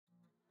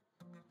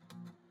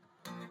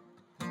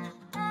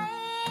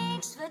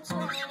for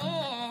tuning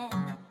in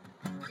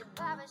to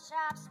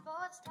Barbershop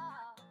Sports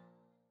Talk.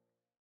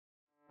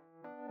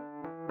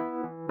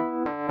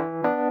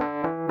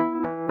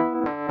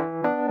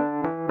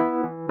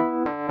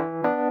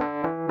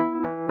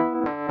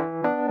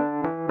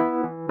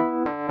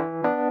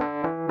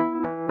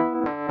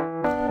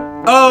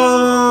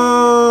 Oh,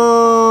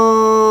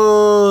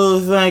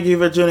 thank you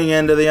for tuning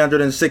in to the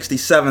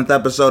 167th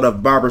episode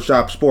of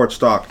Barbershop Sports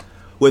Talk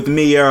with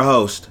me, your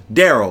host,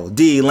 Daryl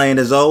D. Lane.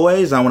 As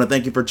always, I want to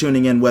thank you for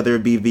tuning in, whether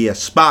it be via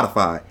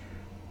Spotify,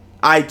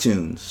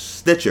 iTunes,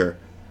 Stitcher,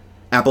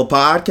 Apple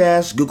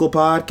Podcasts, Google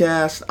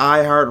Podcasts,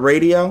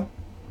 iHeartRadio.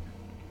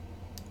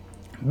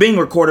 Being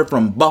recorded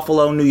from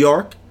Buffalo, New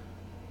York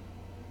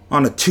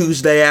on a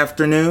Tuesday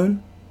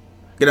afternoon.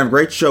 Gonna have a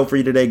great show for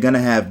you today.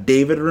 Gonna have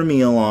David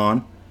Ramil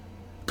on.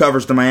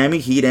 Covers the Miami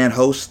Heat and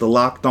hosts the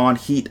Locked On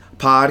Heat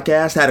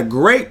podcast. Had a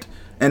great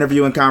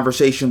interview and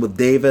conversation with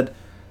David.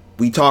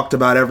 We talked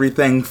about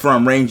everything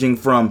ranging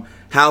from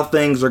how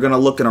things are going to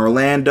look in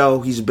Orlando.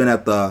 He's been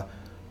at the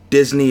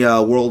Disney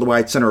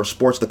Worldwide Center of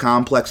Sports, the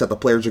complex that the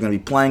players are going to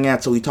be playing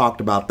at. So we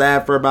talked about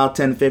that for about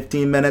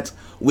 10-15 minutes.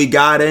 We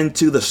got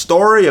into the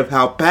story of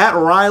how Pat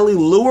Riley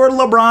lured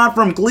LeBron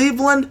from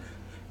Cleveland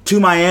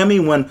to Miami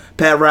when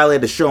Pat Riley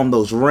had to show him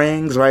those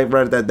rings, right?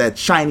 That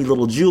shiny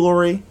little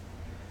jewelry.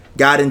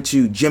 Got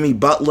into Jimmy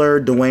Butler,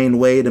 Dwayne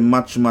Wade, and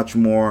much, much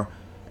more.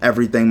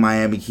 Everything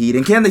Miami Heat.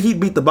 And can the Heat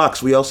beat the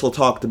Bucks? We also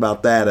talked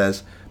about that,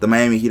 as the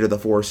Miami Heat are the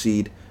 4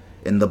 seed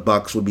and the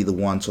Bucks would be the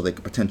 1, so they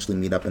could potentially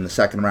meet up in the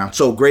second round.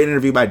 So great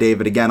interview by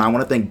David. Again, I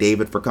want to thank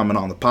David for coming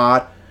on the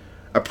pod.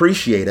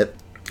 Appreciate it.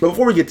 But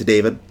before we get to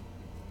David,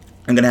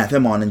 I'm going to have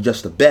him on in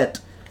just a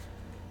bit.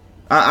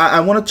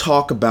 I want to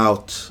talk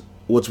about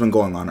what's been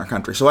going on in our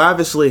country. So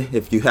obviously,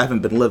 if you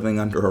haven't been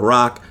living under a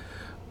rock,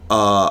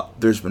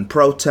 there's been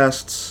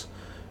protests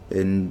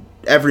in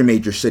every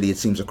major city, it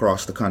seems,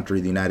 across the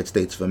country, the United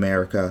States of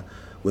America,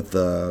 with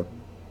the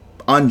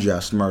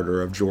unjust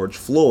murder of George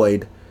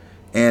Floyd.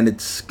 And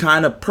it's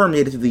kind of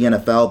permeated to the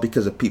NFL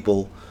because of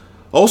people.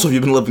 Also, if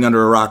you've been living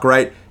under a rock,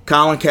 right?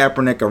 Colin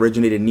Kaepernick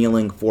originated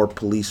kneeling for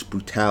police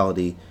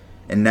brutality.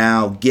 And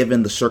now,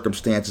 given the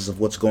circumstances of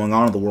what's going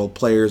on in the world,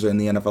 players in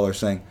the NFL are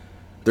saying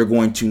they're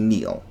going to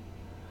kneel.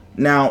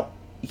 Now,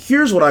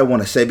 here's what I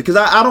want to say, because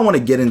I don't want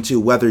to get into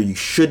whether you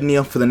should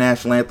kneel for the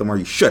national anthem or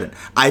you shouldn't.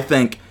 I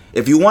think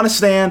if you want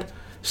to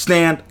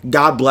stand,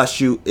 God bless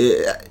you.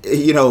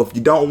 You know, if you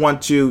don't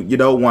want to, you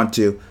don't want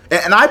to.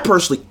 And I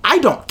personally, I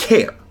don't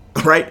care,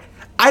 right?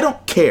 I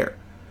don't care.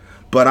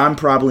 But I'm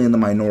probably in the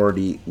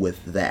minority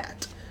with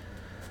that.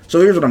 So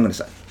here's what I'm going to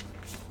say.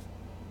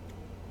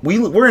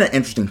 We're in an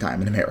interesting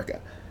time in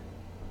America.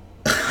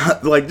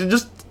 Like,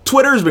 just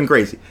Twitter has been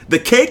crazy. The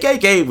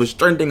KKK was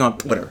trending on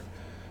Twitter.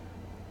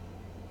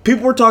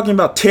 People were talking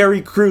about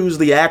Terry Crews,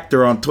 the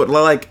actor, on Twitter.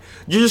 Like,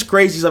 just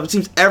crazy stuff. It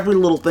seems every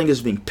little thing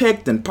is being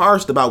picked and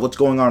parsed about what's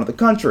going on in the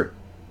country.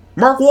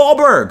 Mark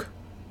Wahlberg,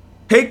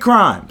 hate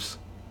crimes,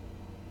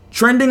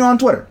 trending on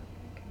Twitter.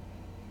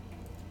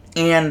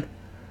 And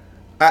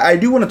I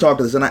do want to talk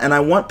to this, and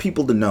I want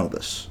people to know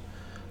this.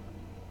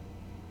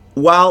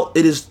 While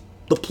it is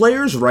the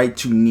player's right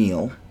to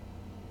kneel,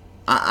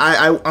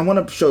 I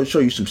want to show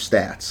you some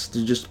stats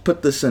to just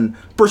put this in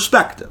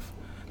perspective.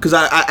 Because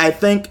I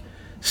think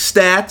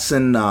stats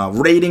and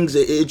ratings,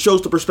 it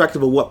shows the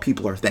perspective of what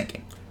people are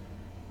thinking.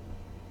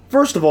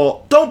 First of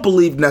all, don't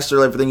believe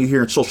necessarily everything you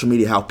hear in social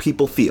media, how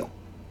people feel.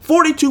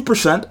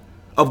 42%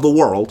 of the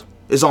world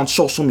is on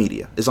social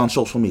media,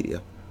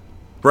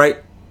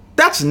 right?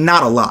 That's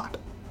not a lot.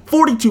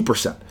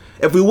 42%.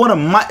 If we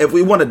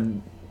want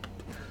to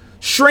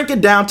shrink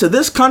it down to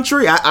this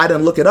country, I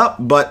didn't look it up,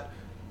 but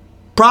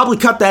probably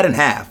cut that in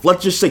half.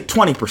 Let's just say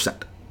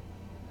 20%.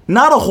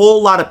 Not a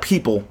whole lot of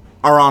people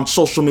are on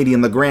social media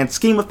in the grand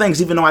scheme of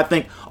things, even though I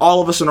think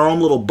all of us in our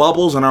own little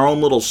bubbles and our own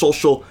little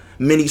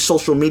mini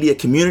social media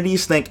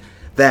communities think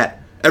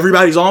that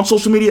everybody's on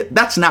social media.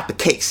 That's not the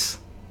case.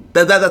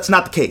 That's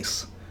not the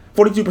case.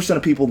 42%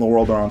 of people in the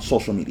world are on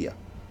social media.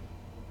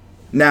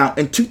 Now,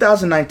 in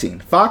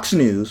 2019, Fox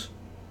News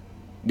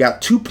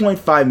got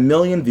 2.5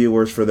 million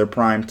viewers for their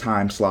prime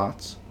time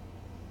slots.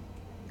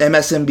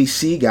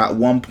 MSNBC got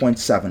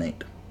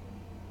 1.78.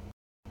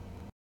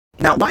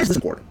 Now, why is this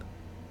important?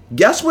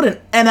 Guess what an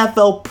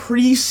NFL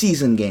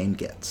preseason game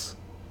gets?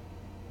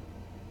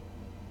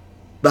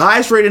 The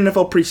highest rated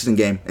NFL preseason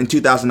game in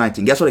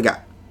 2019. Guess what it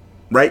got?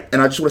 Right?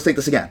 And I just want to state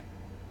this again.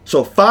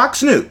 So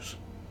Fox News,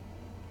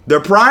 their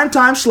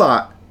primetime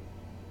slot,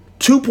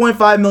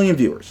 2.5 million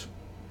viewers.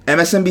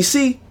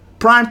 MSNBC,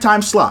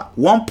 primetime slot,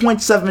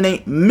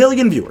 1.78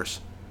 million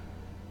viewers.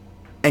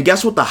 And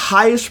guess what the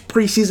highest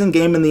preseason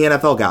game in the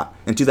NFL got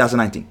in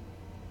 2019?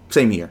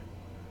 Same year.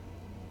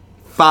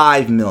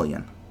 5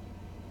 million.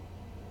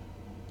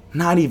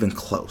 Not even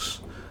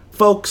close.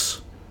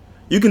 Folks,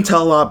 you can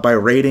tell a lot by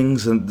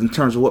ratings and in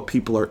terms of what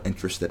people are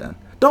interested in.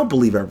 Don't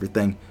believe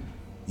everything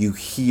you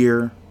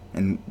hear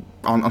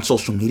on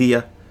social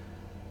media.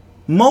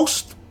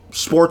 Most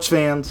sports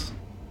fans,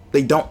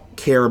 they don't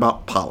care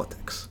about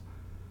politics.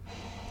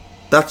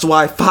 That's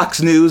why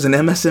Fox News and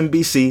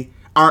MSNBC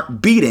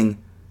aren't beating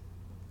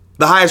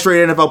the highest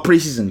rated NFL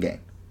preseason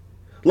game.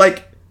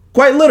 Like,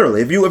 quite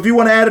literally, if you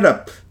want to add it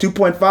up,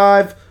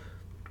 2.5,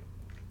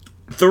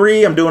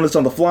 3, I'm doing this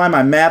on the fly,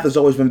 my math has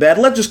always been bad.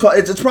 Let's just call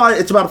it,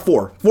 it's about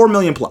a 4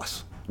 million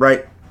plus,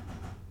 right?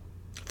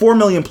 4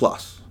 million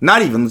plus.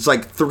 Not even, it's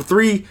like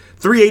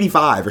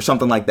 385 or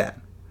something like that,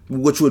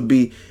 which would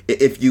be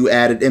if you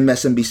added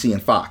MSNBC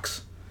and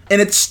Fox.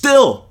 And it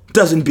still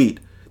doesn't beat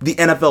the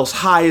NFL's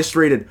highest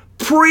rated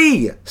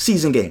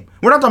pre-season game.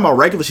 We're not talking about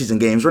regular season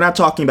games. We're not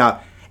talking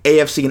about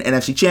AFC and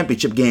NFC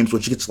championship games,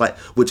 which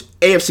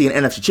AFC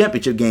and NFC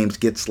championship games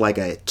gets like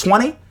a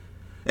 20,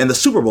 and the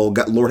Super Bowl,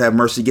 Lord have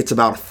mercy, gets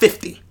about a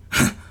 50.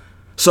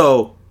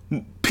 So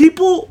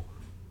people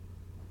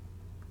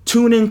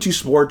tune into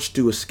sports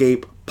to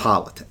escape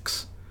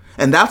politics.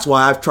 And that's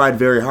why I've tried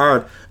very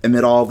hard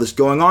amid all this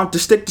going on to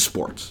stick to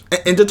sports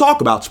and to talk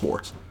about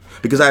sports.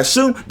 Because I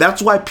assume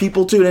that's why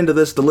people tune into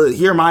this, to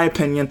hear my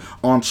opinion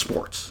on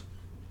sports.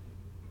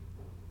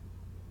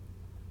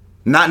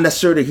 Not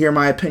necessarily to hear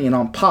my opinion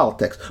on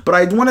politics. But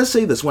I want to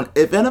say this.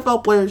 If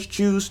NFL players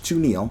choose to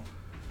kneel,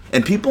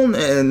 and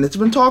it's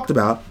been talked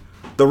about,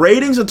 the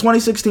ratings in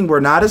 2016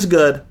 were not as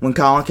good when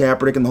Colin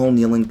Kaepernick and the whole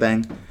kneeling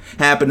thing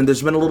happened, and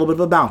there's been a little bit of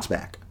a bounce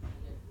back.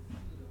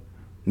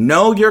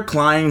 Know your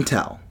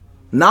clientele.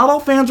 Not all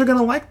fans are going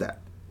to like that.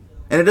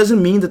 And it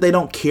doesn't mean that they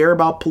don't care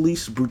about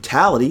police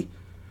brutality.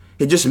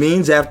 It just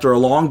means after a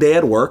long day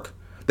at work,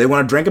 they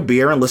want to drink a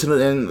beer and listen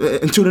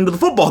and tune into the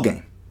football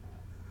game.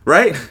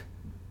 Right?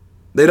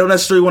 They don't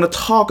necessarily want to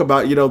talk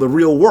about, the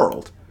real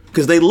world,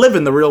 because they live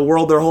in the real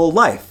world their whole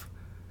life.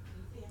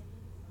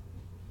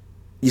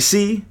 You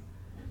see?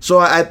 So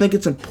I think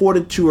it's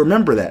important to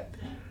remember that.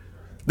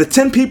 The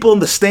 10 people in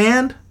the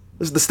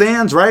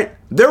stands, right?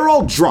 They're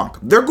all drunk.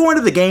 They're going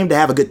to the game to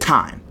have a good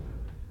time.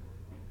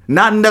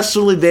 Not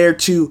necessarily there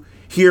to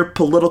hear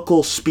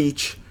political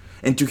speech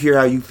and to hear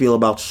how you feel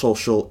about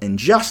social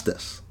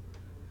injustice.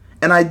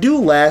 And I do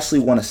lastly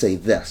want to say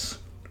this.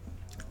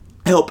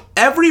 I hope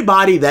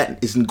everybody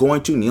that isn't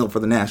going to kneel for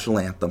the national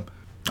anthem,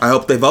 I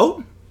hope they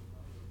vote.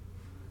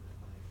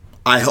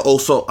 I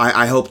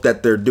hope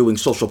that they're doing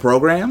social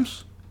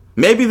programs.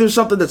 Maybe there's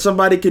something that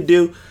somebody could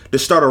do to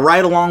start a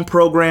ride-along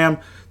program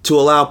to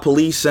allow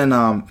police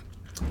and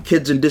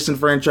kids in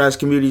disenfranchised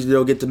communities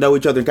to get to know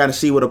each other and kind of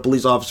see what a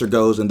police officer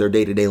goes in their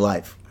day-to-day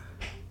life.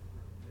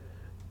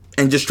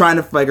 And just trying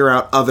to figure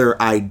out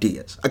other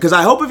ideas. Because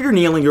I hope if you're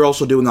kneeling, you're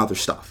also doing other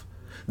stuff.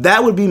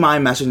 That would be my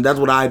message. That's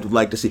what I'd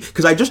like to see.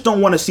 Because I just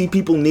don't want to see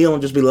people kneel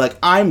and just be like,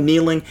 I'm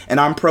kneeling and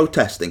I'm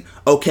protesting.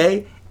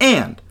 Okay?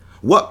 And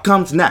what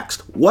comes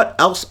next? What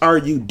else are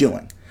you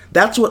doing?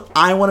 That's what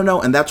I want to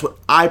know, and that's what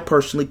I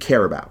personally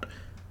care about.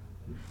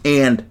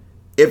 And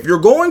if you're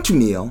going to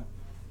kneel,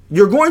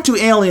 you're going to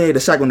alienate a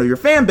segment of your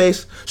fan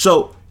base,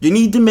 so you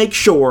need to make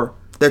sure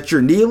that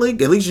you're kneeling,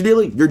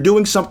 you're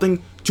doing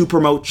something to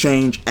promote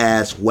change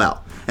as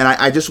well. And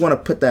I just want to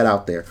put that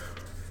out there.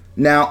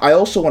 Now, I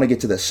also want to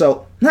get to this.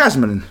 So, there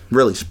hasn't been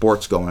really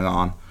sports going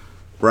on,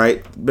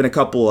 right? Been a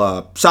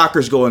couple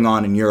soccer's going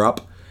on in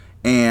Europe,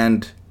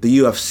 and the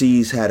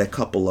UFC's had a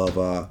couple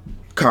of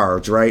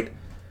cards, right?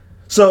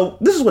 So,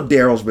 this is what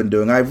Daryl's been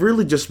doing. I've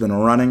really just been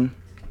running,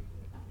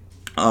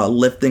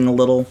 lifting a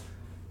little,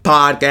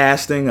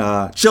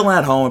 podcasting, chilling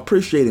at home,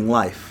 appreciating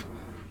life.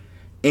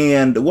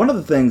 And one of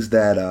the things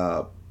that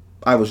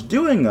I was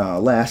doing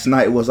last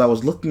night was I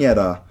was looking at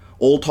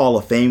old Hall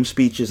of Fame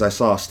speeches. I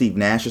saw Steve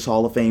Nash's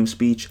Hall of Fame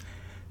speech,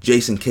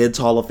 Jason Kidd's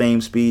Hall of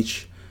Fame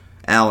speech,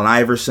 Allen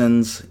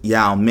Iverson's,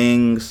 Yao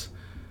Ming's.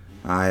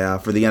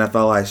 For the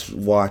NFL, I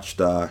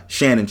watched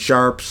Shannon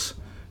Sharp's,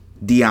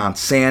 Deion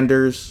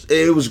Sanders.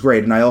 It was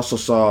great. And I also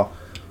saw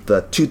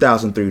the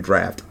 2003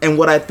 draft. And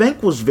what I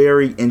think was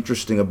very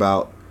interesting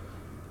about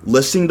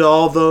listening to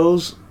all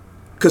those,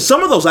 because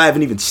some of those I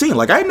haven't even seen.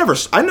 Like I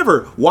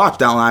never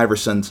watched Allen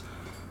Iverson's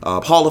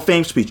Hall of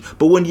Fame speech.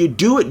 But when you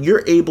do it,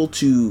 you're able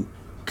to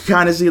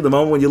kind of see the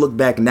moment when you look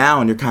back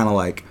now and you're kind of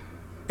like,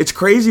 it's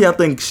crazy how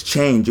things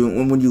change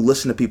when you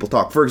listen to people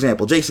talk. For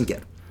example, Jason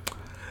Kidd.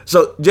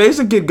 So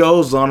Jason Kidd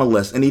goes on a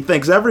list and he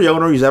thanks every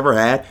owner he's ever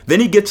had. Then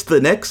he gets to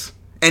the Knicks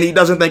and he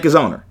doesn't thank his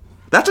owner.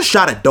 That's a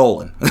shot at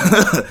Dolan.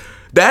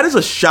 That is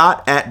a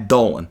shot at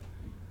Dolan.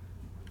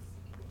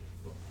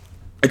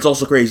 It's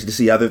also crazy to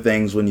see other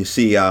things when you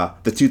see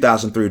the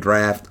 2003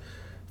 draft,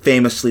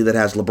 famously that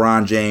has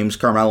LeBron James,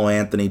 Carmelo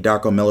Anthony,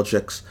 Darko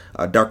Milicic.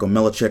 Darko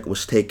Milicic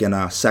was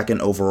taken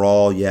second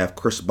overall. You have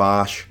Chris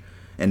Bosh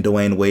and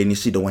Dwayne Wade, and you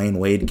see Dwayne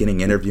Wade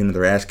getting interviewed, and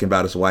they're asking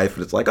about his wife,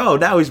 and it's like, oh,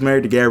 now he's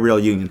married to Gabrielle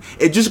Union.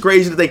 It's just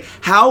crazy to think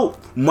how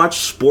much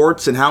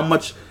sports and how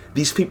much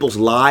these people's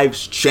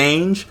lives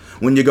change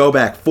when you go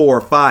back 4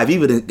 or 5,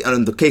 even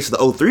in the case of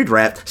the 03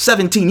 draft,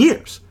 17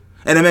 years.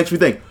 And it makes me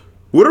think,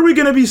 what are we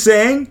going to be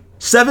saying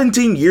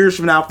 17 years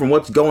from now from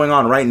what's going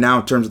on right now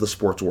in terms of the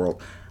sports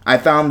world? I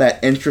found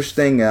that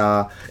interesting,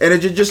 and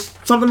it's just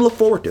something to look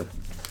forward to.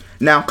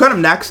 Now, coming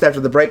up next after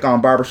the break on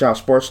Barbershop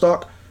Sports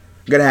Talk,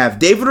 I'm going to have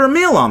David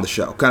Ramil on the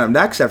show. Coming up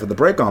next after the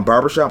break on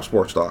Barbershop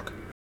Sports Talk.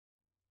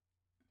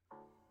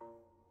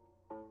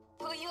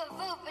 Who you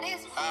fool for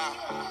this. You a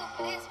fool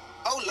for this.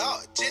 Oh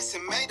Lord, Jesse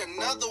made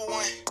another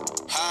one.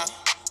 Huh?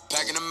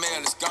 Packing the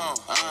mail, it's gone.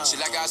 She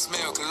like I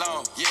smell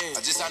cologne. Yeah.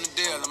 I just signed the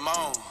deal, I'm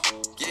on.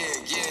 Yeah.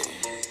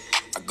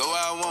 I go where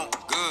I want.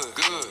 Good.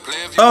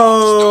 Play if you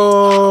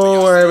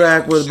Oh, we're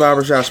back with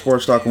Barbershop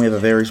Sports Talk, and we have a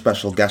very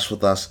special guest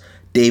with us,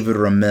 David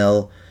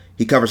Ramil.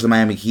 He covers the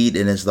Miami Heat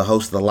and is the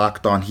host of the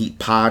Locked On Heat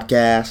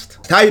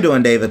podcast. How you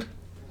doing, David?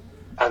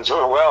 I'm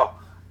doing well.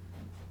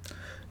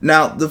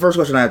 Now, the first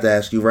question I have to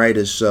ask you, right,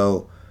 is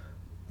so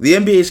the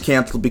NBA is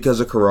canceled because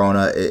of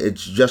Corona.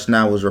 It's just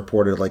now was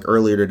reported, like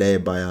earlier today,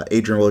 by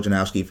Adrian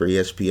Wojnarowski for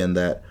ESPN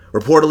that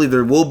reportedly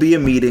there will be a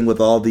meeting with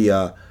all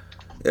the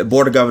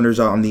board of governors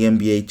on the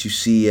NBA to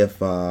see if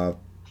they're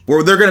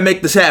going to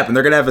make this happen.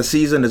 They're going to have a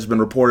season that's been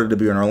reported to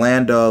be in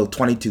Orlando,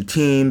 22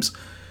 teams.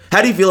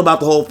 How do you feel about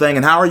the whole thing,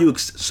 and how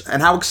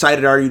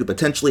excited are you to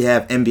potentially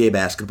have NBA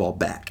basketball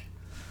back?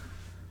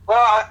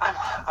 Well,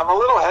 I'm a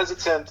little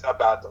hesitant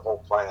about the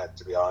whole plan,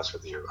 to be honest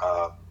with you.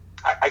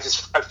 I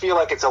feel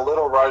like it's a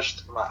little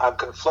rushed. I'm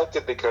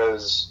conflicted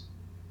because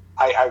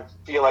I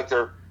feel like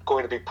they're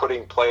going to be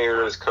putting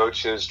players,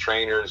 coaches,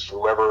 trainers,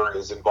 whoever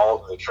is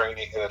involved in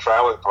the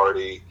traveling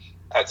party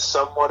at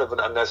somewhat of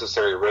an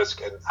unnecessary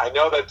risk. And I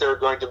know that they're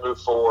going to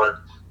move forward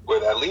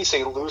with at least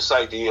a loose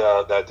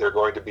idea that they're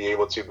going to be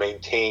able to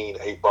maintain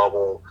a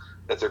bubble,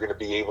 that they're going to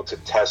be able to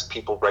test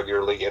people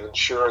regularly and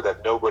ensure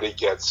that nobody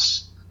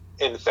gets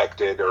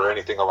infected or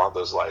anything along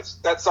those lines.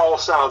 That all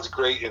sounds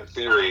great in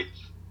theory,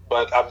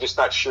 but I'm just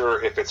not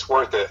sure if it's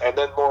worth it. And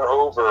then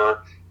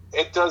moreover,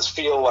 it does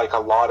feel like a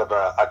lot of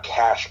a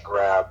cash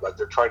grab, like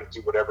they're trying to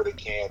do whatever they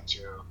can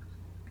to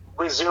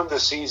resume the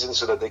season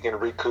so that they can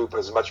recoup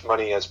as much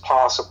money as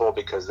possible,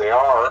 because they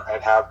are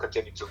and have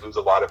continued to lose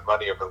a lot of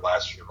money over the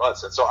last few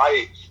months. And so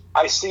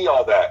I see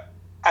all that.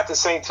 At the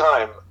same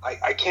time,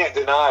 I can't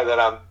deny that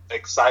I'm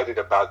excited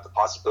about the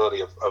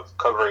possibility of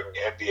covering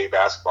NBA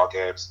basketball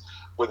games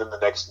within the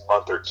next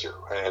month or two.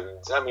 And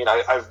I mean,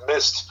 I've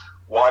missed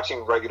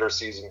watching regular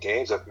season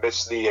games. I've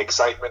missed the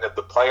excitement of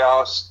the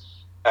playoffs.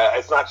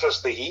 It's not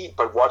just the Heat,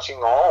 but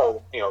watching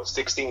all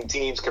 16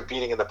 teams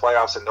competing in the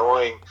playoffs and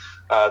knowing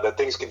that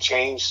things can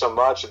change so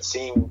much, and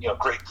seeing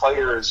great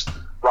players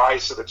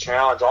rise to the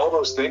challenge. All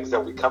those things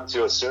that we come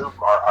to assume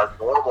are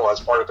normal as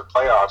part of the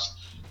playoffs.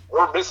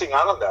 We're missing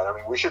out on that. I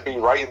mean, we should be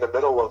right in the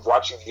middle of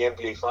watching the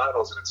NBA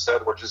Finals, and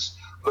instead we're just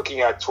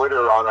looking at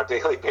Twitter on a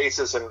daily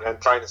basis and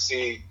trying to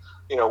see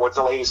what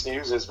the latest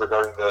news is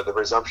regarding the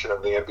resumption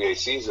of the NBA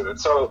season. And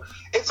so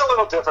it's a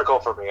little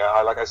difficult for me.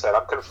 Like I said,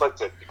 I'm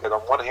conflicted because on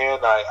one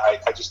hand,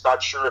 I just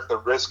not sure if the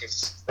risk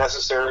is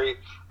necessary.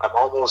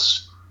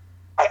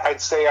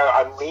 I'd say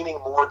I'm leaning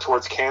more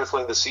towards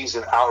canceling the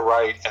season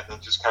outright and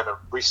then just kind of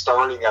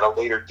restarting at a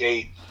later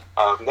date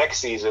next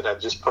season and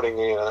just putting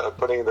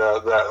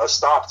a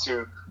stop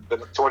to the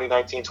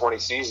 2019-20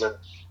 season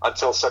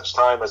until such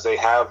time as they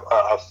have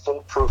a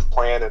foolproof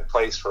plan in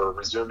place for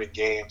resuming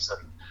games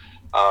and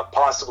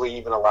possibly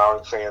even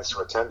allowing fans to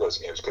attend those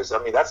games. Because,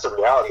 I mean, that's the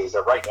reality, is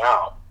that right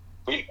now,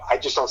 I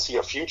just don't see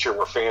a future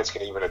where fans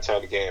can even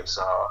attend games.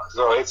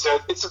 So it's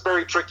a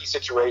very tricky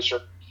situation.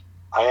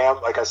 I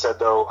am, like I said,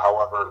 though,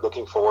 however,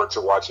 looking forward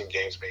to watching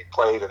games being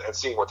played and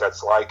seeing what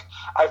that's like.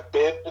 I've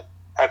been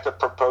at the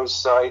proposed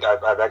site.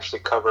 I've actually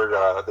covered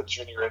the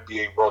Junior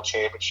NBA World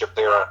Championship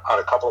there on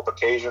a couple of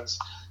occasions.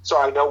 So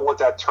I know what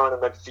that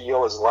tournament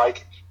feel is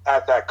like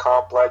at that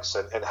complex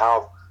and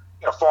how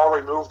far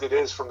removed it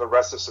is from the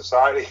rest of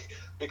society,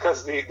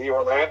 because the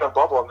Orlando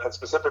bubble, and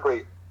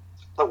specifically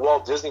the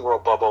Walt Disney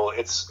World bubble,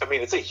 it's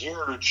a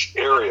huge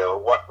area.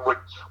 What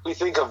we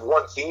think of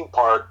one theme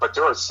park, but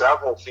there are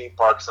several theme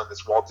parks on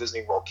this Walt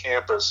Disney World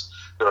campus.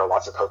 There are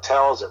lots of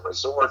hotels and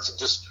resorts and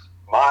just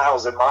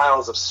miles and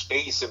miles of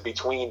space in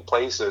between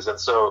places. And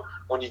so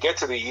when you get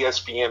to the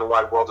ESPN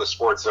Wide World of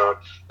Sports Zone,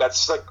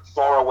 that's like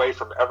far away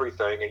from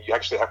everything, and you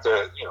actually have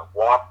to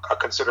walk a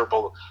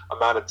considerable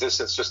amount of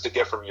distance just to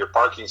get from your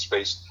parking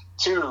space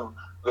to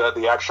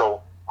the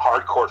actual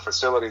hardcourt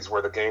facilities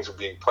where the games are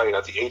being played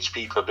at the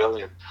HP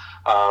Pavilion.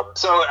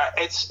 So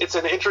it's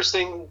an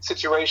interesting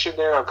situation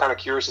there. I'm kind of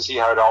curious to see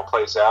how it all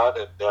plays out,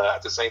 and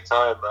at the same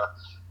time,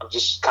 I'm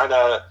just kind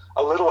of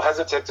a little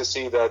hesitant to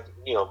see that,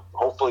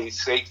 hopefully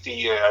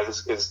safety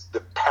is the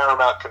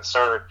paramount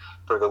concern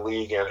for the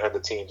league and the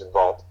teams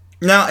involved.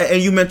 Now,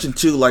 and you mentioned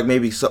too, like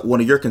maybe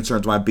one of your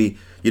concerns might be,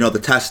 the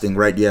testing,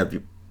 right? You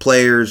have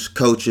players,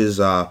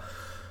 coaches,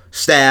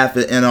 staff,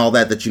 and all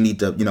that you need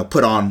to,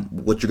 put on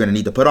what you're going to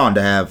need to put on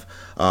to have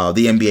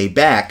the NBA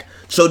back.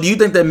 So do you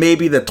think that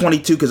maybe the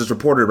 22, because it's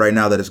reported right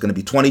now that it's going to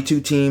be 22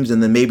 teams,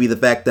 and then maybe the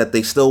fact that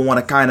they still want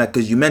to kind of,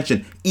 because you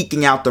mentioned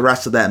eking out the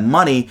rest of that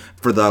money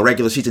for the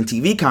regular season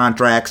TV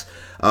contracts,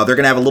 they're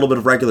going to have a little bit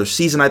of regular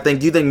season, I think.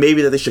 Do you think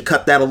maybe that they should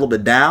cut that a little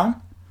bit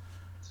down?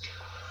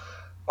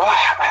 Well,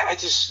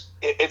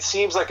 it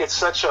seems like it's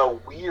such a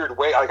weird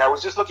way. Like, I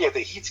was just looking at the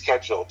Heat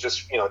schedule,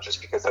 just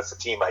because that's the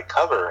team I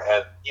cover,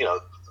 and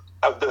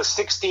of the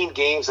 16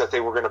 games that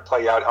they were going to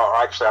play out, or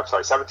actually, I'm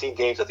sorry, 17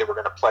 games that they were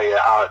going to play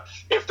out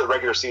if the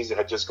regular season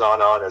had just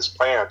gone on as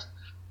planned,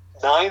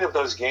 9 of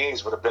those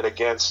games would have been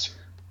against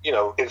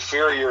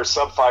inferior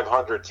sub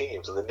 500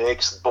 teams. The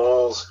Knicks,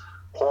 Bulls,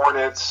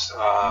 Hornets.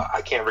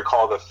 I can't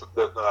recall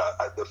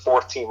the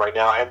fourth team right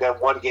now, and then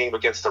one game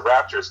against the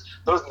Raptors.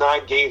 Those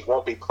 9 games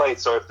won't be played.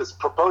 So if this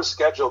proposed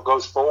schedule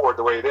goes forward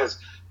the way it is,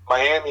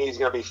 Miami is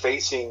going to be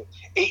facing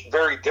 8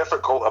 very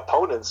difficult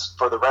opponents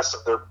for the rest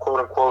of their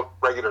quote-unquote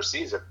regular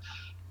season.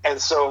 And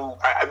so,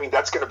 I mean,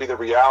 that's going to be the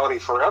reality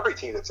for every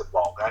team that's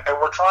involved. And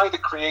we're trying to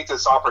create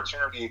this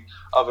opportunity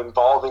of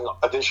involving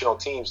additional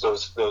teams,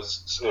 those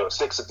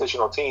 6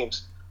 additional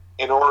teams,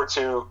 in order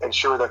to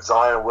ensure that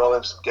Zion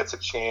Williamson gets a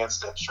chance,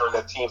 to ensure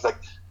that teams like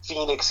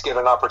Phoenix get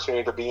an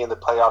opportunity to be in the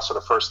playoffs for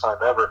the first time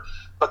ever.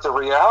 But the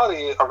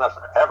reality, or not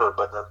ever,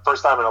 but the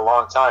first time in a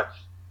long time,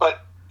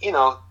 but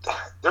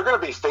they're going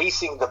to be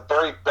facing the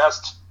very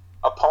best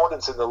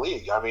opponents in the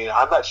league. I mean,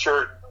 I'm not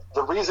sure.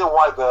 The reason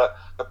why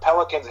the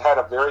Pelicans had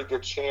a very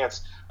good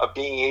chance of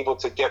being able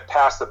to get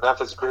past the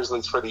Memphis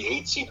Grizzlies for the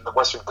 8th seed in the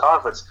Western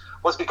Conference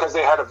was because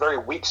they had a very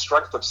weak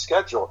strength of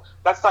schedule.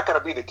 That's not going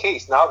to be the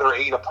case. Now their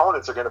 8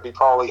 opponents are going to be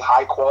probably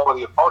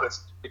high-quality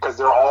opponents because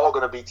they're all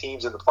going to be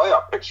teams in the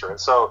playoff picture. And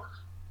so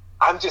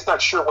I'm just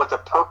not sure what the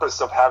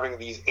purpose of having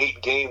these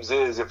 8 games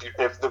is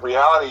if the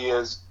reality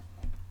is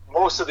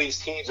most of these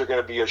teams are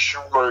going to be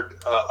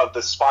assured of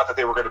the spot that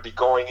they were going to be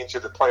going into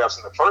the playoffs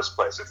in the first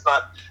place. It's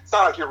not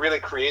like you're really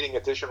creating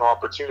additional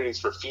opportunities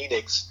for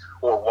Phoenix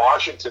or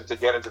Washington to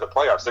get into the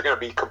playoffs. They're going to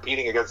be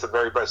competing against the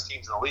very best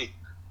teams in the league.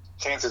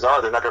 Chances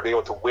are they're not going to be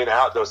able to win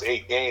out those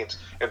 8 games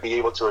and be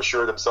able to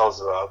assure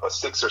themselves a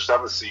 6th or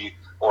 7th seed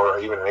or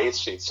even an 8th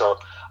seed. So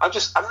I'm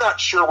not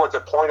sure what the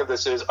point of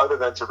this is other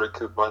than to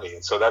recoup money.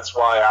 And so that's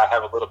why I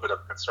have a little bit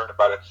of concern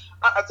about it.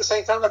 At the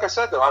same time, like I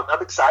said, though,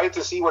 I'm excited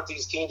to see what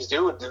these teams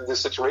do in this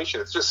situation.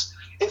 It's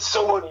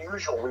so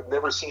unusual. We've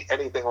never seen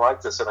anything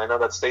like this. And I know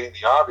that's stating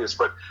the obvious,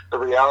 but the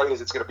reality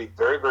is it's going to be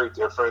very, very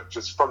different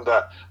just from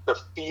the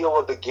feel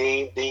of the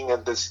game being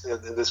in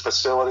this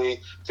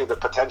facility to the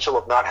potential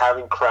of not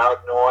having crowd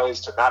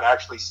noise to not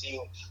actually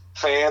seeing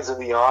fans in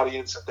the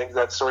audience and things of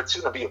that sort. It's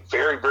going to be a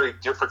very, very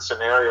different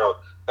scenario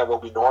than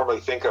what we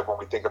normally think of when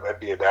we think of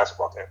NBA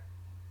basketball game.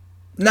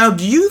 Now,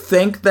 do you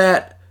think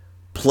that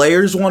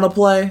players want to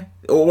play?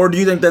 Or do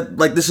you think that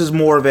this is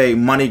more of a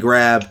money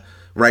grab,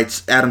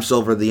 right? Adam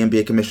Silver, the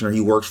NBA commissioner, he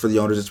works for the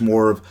owners. It's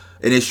more of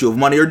an issue of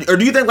money. Or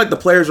do you think the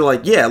players are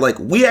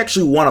we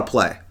actually want to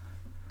play?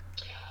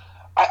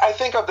 I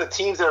think of the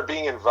teams that are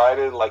being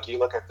invited, like you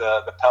look at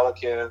the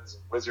Pelicans,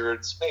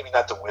 Wizards, maybe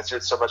not the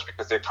Wizards so much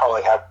because they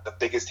probably have the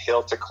biggest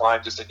hill to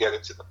climb just to get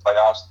into the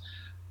playoffs.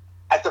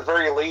 At the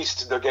very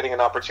least, they're getting an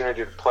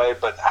opportunity to play.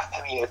 But,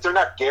 I mean, if they're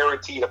not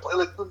guaranteed to play,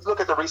 look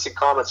at the recent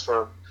comments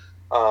from,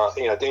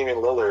 Damian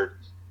Lillard.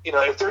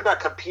 If they're not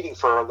competing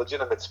for a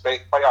legitimate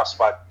playoff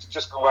spot,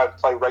 just go out and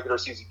play regular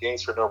season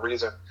games for no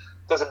reason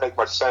doesn't make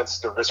much sense.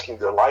 They're risking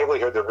their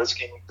livelihood. They're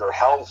risking their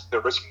health. They're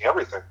risking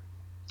everything.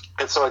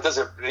 And so it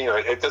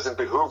doesn't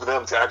behoove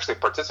them to actually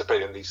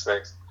participate in these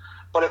things.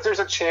 But if there's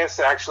a chance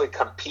to actually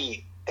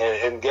compete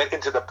and get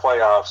into the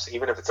playoffs,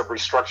 even if it's a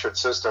restructured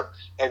system,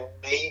 and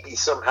maybe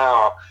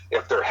somehow,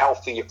 if they're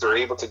healthy, if they're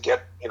able to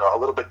get a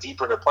little bit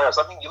deeper in the playoffs.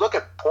 I mean, you look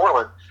at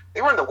Portland;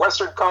 they were in the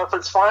Western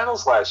Conference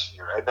Finals last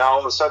year, and now all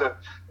of a sudden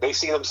they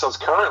see themselves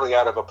currently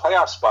out of a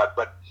playoff spot.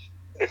 But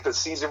if the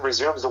season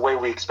resumes the way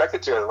we expect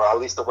it to, or at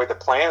least the way the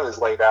plan is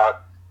laid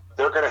out,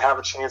 they're going to have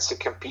a chance to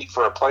compete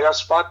for a playoff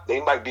spot. They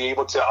might be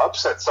able to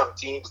upset some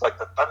teams like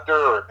the Thunder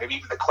or maybe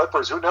even the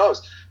Clippers. Who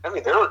knows? I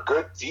mean, they're a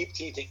good, deep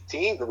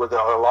team with a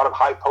lot of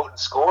high, potent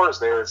scorers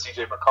there,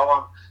 C.J.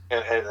 McCollum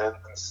and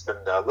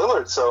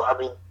Lillard. So, I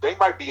mean, they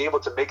might be able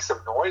to make some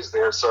noise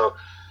there. So,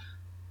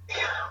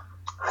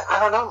 I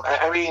don't know.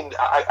 I mean,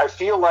 I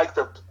feel like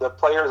the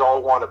players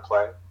all want to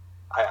play.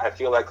 I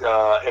feel like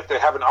if they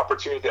have an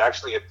opportunity to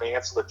actually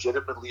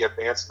legitimately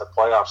advance in the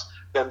playoffs,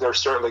 then they're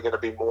certainly going to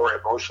be more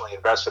emotionally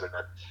invested in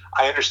it.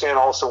 I understand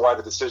also why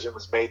the decision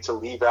was made to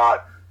leave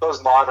out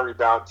those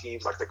lottery-bound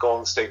teams like the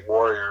Golden State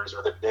Warriors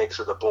or the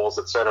Knicks or the Bulls,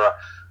 etc.,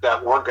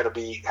 that weren't going to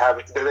be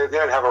they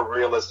didn't have a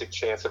realistic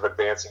chance of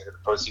advancing into the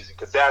postseason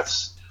because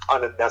that's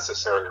an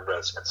unnecessary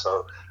risk. And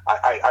so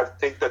I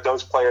think that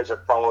those players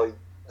have probably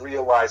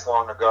realized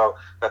long ago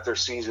that their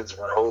seasons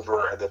were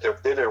over and that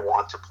they didn't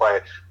want to play.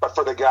 But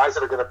for the guys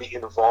that are going to be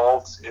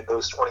involved in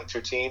those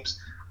 22 teams,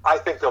 I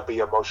think they'll be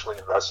emotionally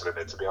invested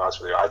in it, to be honest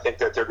with you. I think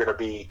that they're going to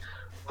be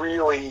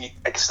really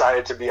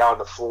excited to be out on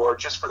the floor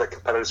just for the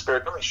competitive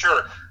spirit. I mean,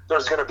 sure,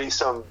 there's going to be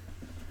some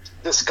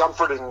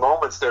discomforting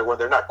moments there when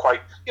they're not quite,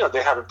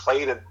 they haven't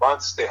played in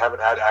months. They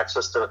haven't had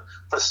access to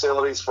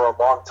facilities for a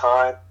long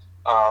time.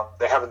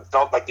 They haven't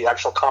felt like the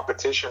actual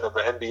competition of the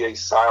NBA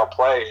style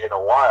play in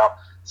a while.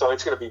 So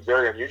it's going to be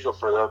very unusual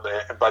for them.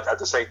 But at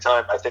the same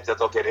time, I think that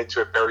they'll get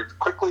into it very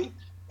quickly,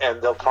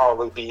 and they'll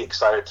probably be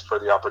excited for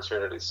the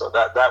opportunity. So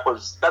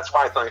that's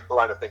my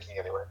line of thinking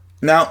anyway.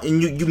 Now,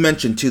 and you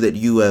mentioned, too, that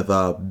you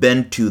have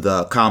been to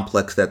the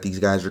complex that these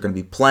guys are going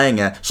to be playing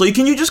at. So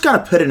can you just kind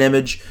of put an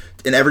image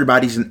in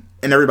everybody's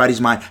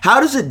mind? How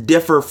does it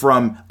differ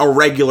from a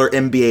regular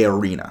NBA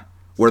arena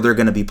where they're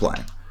going to be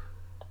playing?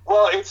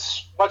 Well,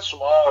 it's much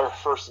smaller,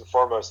 first and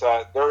foremost.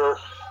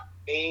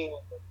 main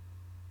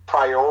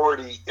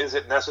priority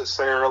isn't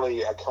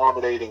necessarily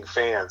accommodating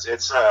fans.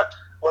 It's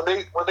when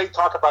they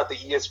talk about the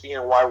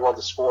ESPN Wide World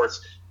of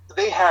Sports,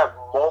 they have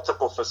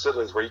multiple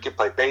facilities where you can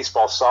play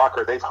baseball,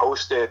 soccer. They've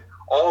hosted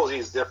all of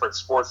these different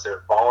sports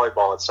there,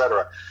 volleyball,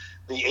 etc.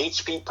 The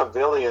HP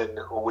Pavilion,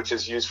 which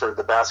is used for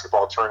the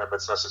basketball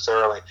tournaments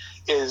necessarily,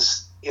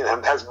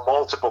 has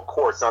multiple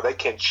courts. Now, they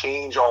can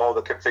change all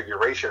the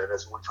configuration, and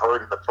as we've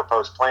heard in the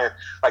proposed plan,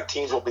 like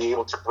teams will be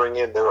able to bring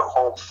in their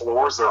home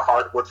floors, their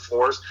hardwood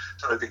floors,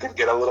 so that they can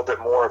get a little bit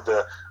more of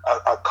the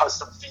a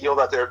custom feel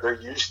that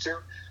they're used to.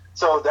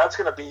 So that's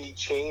going to be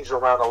changed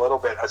around a little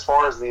bit. As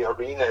far as the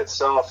arena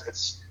itself,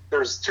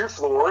 there's 2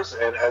 floors,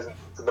 and as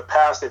in the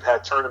past, they've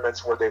had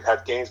tournaments where they've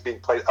had games being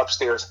played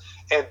upstairs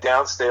and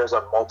downstairs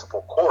on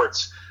multiple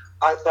courts.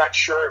 I'm not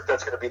sure if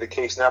that's going to be the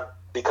case now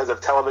because of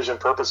television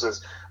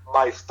purposes.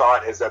 My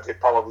thought is that they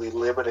probably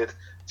limit it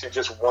to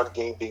just one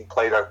game being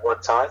played at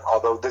one time,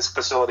 although this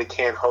facility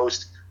can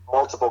host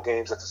multiple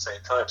games at the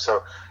same time.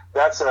 So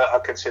that's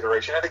a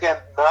consideration. And again,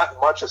 not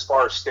much as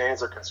far as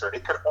stands are concerned.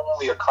 It could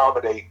only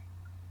accommodate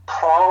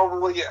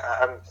probably,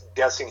 I'm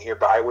guessing here,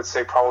 but I would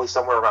say probably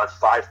somewhere around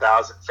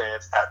 5,000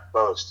 fans at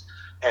most.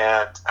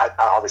 And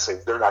obviously,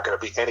 they're not going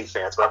to be any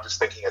fans, but I'm just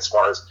thinking as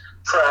far as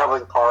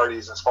traveling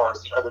parties, as far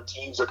as the other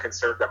teams are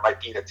concerned that might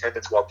be in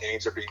attendance while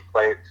games are being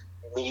played,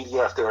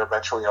 media, if they're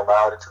eventually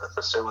allowed into the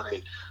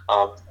facility,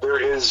 there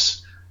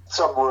is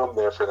some room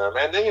there for them.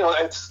 And,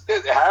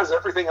 it has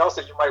everything else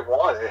that you might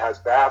want. It has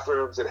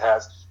bathrooms, it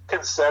has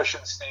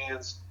concession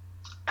stands,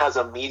 has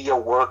a media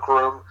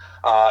workroom.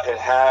 It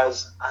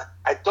has,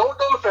 I don't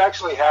know if it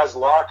actually has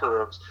locker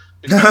rooms.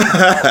 Because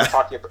we're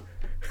talking about,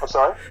 I'm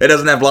sorry? It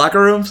doesn't have locker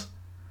rooms?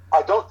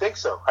 I don't think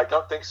so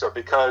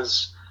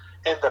because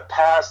in the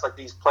past, like,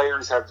 these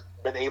players have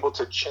been able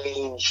to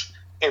change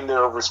in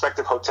their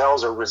respective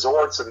hotels or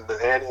resorts and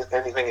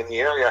anything in the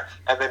area,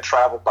 and then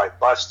travel by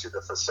bus to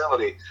the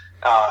facility.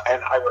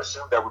 And I would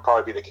assume that would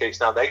probably be the case.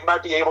 Now, they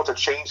might be able to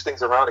change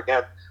things around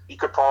again. You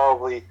could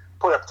probably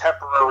put up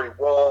temporary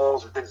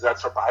walls or things of that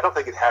sort, but I don't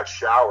think it had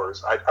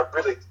showers. I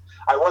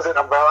wasn't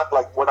around,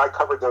 like, when I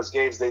covered those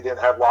games, they didn't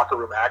have locker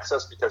room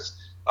access because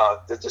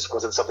it just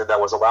wasn't something that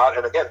was allowed.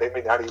 And again, they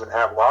may not even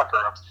have locker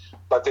rooms,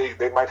 but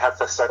they might have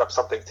to set up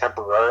something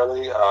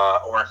temporarily,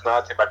 or if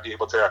not, they might be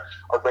able to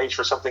arrange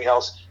for something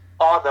else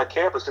on that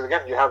campus. Because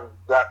again, you have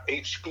that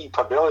HP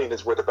Pavilion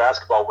is where the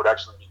basketball would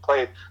actually be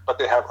played, but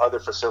they have other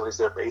facilities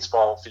there,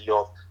 baseball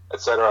field,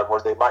 etc.,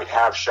 where they might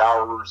have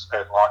showers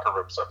and locker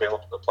rooms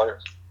available to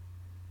players.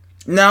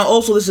 Now,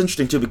 also, this is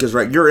interesting, too, because,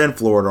 right, you're in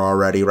Florida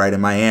already, right, in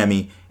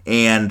Miami,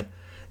 and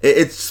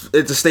it's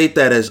a state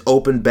that has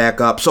opened back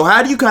up. So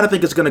how do you kind of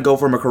think it's going to go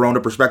from a corona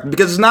perspective?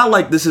 Because it's not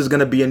like this is going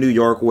to be in New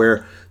York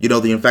where,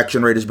 the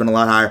infection rate has been a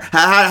lot higher.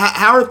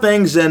 How are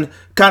things in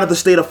kind of the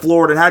state of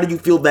Florida, and how do you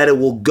feel that it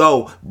will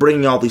go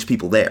bringing all these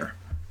people there?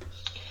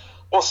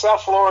 Well,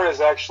 South Florida is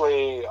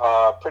actually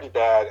pretty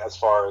bad as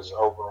far as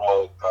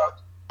overall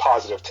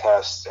positive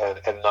tests and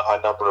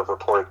a number of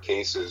reported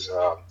cases.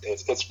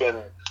 It's been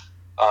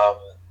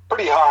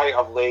pretty high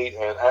of late,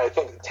 and I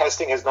think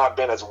testing has not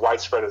been as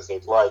widespread as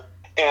they'd like.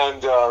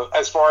 And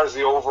as far as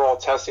the overall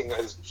testing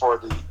is for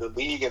the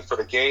league and for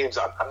the games,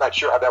 I'm not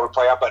sure how that would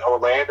play out, but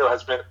Orlando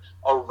has been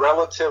a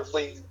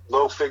relatively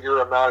low figure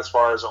amount as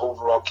far as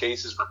overall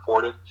cases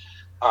reported.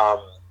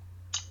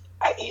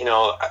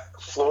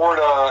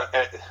 Florida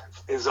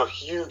is a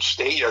huge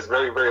state, a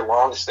very, very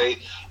long state.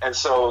 And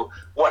so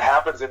what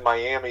happens in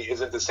Miami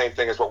isn't the same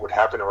thing as what would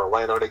happen in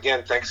Orlando. And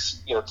again,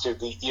 thanks to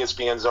the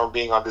ESPN zone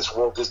being on this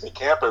Walt Disney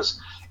campus,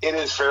 it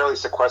is fairly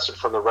sequestered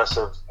from the rest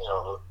of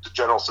the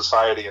general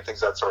society and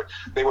things of that sort.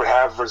 They would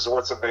have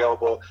resorts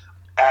available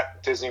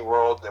at Disney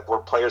World where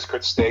players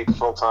could stay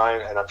full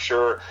time, and I'm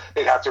sure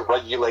they'd have to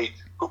regulate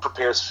who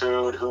prepares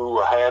food,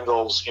 who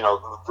handles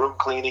room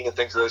cleaning and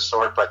things of this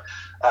sort. But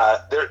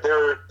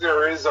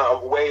there is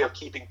a way of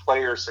keeping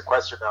players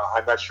sequestered now.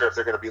 I'm not sure if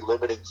they're going to be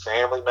limiting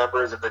family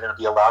members, if they're going to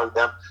be allowing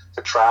them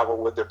to travel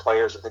with their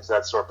players and things of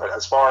that sort. But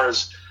as far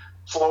as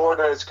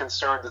Florida is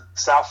concerned,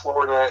 South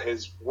Florida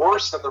is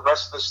worse than the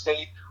rest of the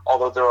state,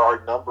 although there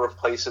are a number of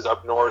places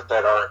up north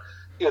that are,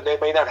 they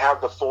may not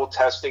have the full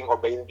testing, or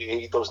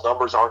maybe those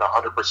numbers aren't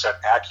 100%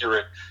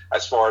 accurate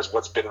as far as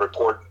what's been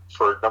reported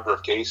for a number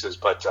of cases.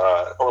 But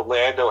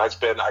Orlando has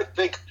been, I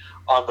think,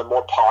 on the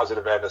more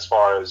positive end as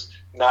far as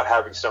not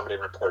having so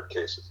many reported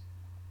cases.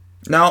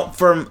 Now,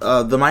 from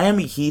the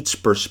Miami Heat's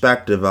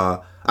perspective, I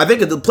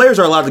think the players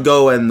are allowed to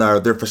go in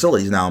their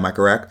facilities now. Am I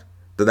correct?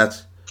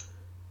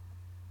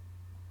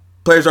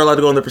 Players are allowed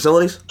to go in their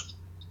facilities?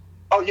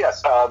 Oh,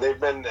 yes. They've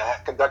been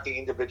conducting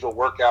individual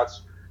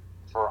workouts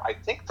for, I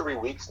think, 3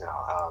 weeks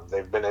now.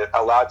 They've been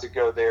allowed to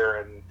go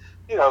there and,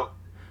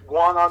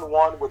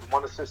 one-on-one with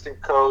one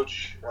assistant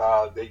coach.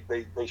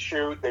 They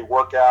shoot, they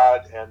work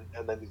out, and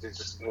then they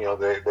just,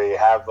 they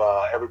have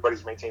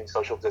everybody's maintaining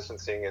social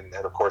distancing and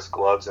of course,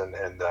 gloves and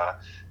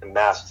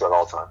masks at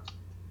all times.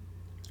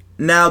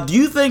 Now, do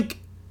you think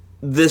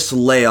this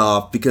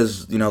layoff,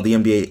 because, the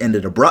NBA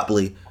ended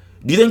abruptly,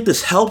 do you think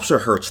this helps or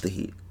hurts the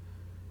Heat?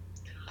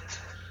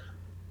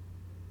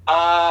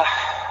 A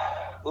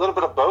little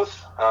bit of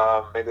both.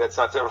 Maybe that's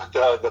not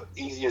the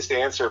easiest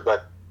answer,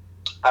 but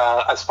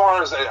as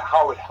far as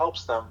how it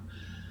helps them,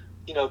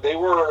 they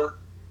were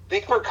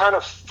kind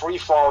of free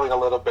falling a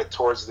little bit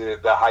towards the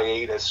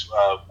hiatus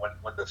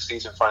when the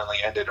season finally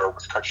ended or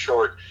was cut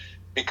short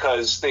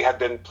because they had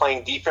been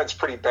playing defense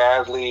pretty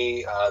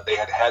badly. They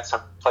had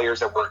some players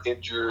that were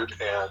injured,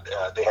 and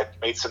they had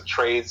made some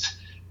trades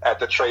at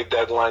the trade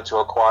deadline to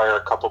acquire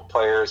a couple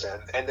players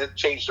and then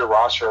change their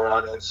roster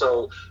around. And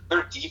so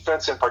their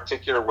defense in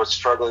particular was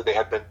struggling. They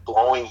had been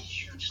blowing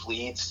huge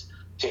leads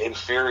to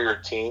inferior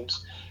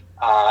teams.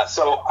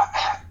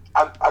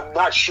 I'm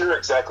not sure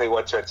exactly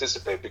what to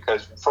anticipate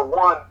because, for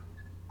one,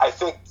 I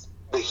think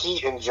the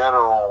Heat in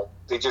general,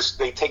 they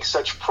take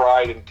such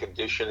pride in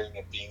conditioning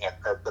and being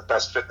at the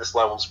best fitness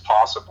levels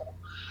possible.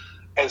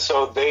 And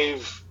so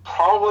they've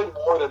probably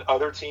more than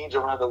other teams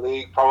around the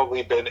league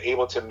probably been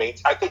able to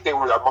maintain. I think they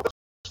were among the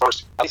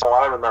first. That's all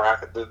I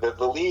remember.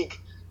 The league,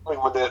 I mean,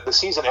 when the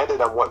season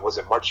ended on what was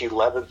it, March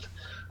 11th?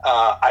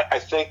 I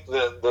think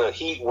the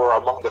Heat were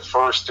among the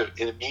first to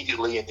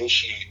immediately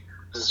initiate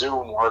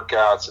Zoom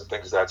workouts and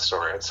things of that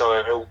sort. And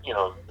so,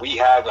 we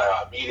had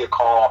a media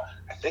call,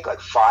 I think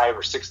like 5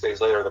 or 6 days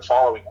later, the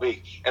following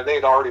week, and they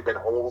had already been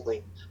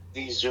holding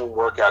these Zoom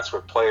workouts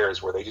with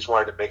players where they just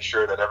wanted to make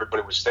sure that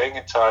everybody was staying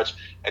in touch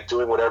and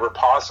doing whatever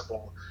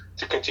possible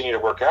to continue to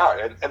work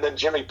out. And then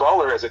Jimmy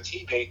Butler, as a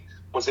teammate,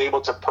 was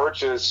able to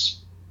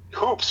purchase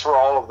hoops for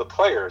all of the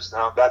players.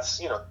 Now,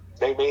 that's,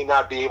 they may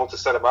not be able to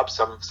set them up,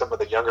 some of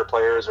the younger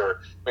players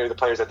or maybe the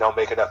players that don't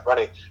make enough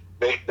money.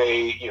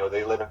 They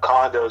live in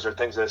condos or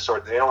things of this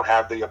sort. They don't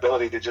have the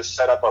ability to just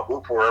set up a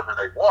hoop wherever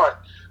they want.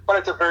 But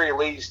at the very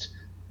least,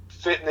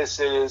 fitness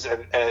is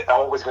and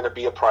always going to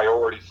be a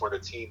priority for the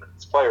team and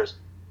its players.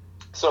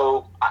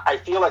 So I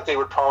feel like they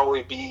would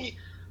probably be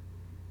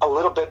a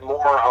little bit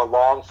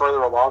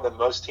further along than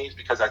most teams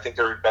because I think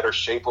they're in better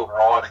shape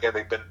overall. And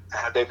again,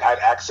 they've had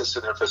access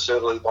to their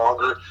facility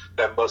longer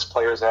than most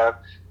players have.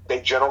 They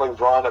generally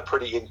run a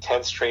pretty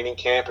intense training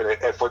camp, and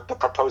if the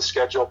proposed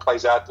schedule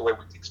plays out the way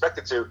we expect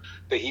it to,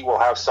 that he will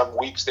have some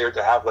weeks there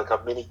to have like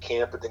a mini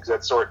camp and things of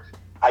that sort.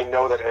 I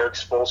know that Eric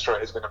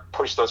Spoelstra is going to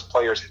push those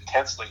players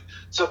intensely,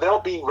 so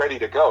they'll be ready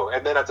to go.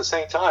 And then at the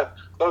same time,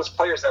 those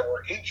players that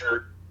were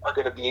injured are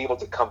going to be able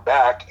to come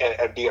back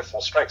and be at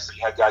full strength. So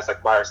you had guys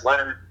like Myers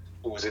Leonard,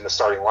 who was in the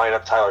starting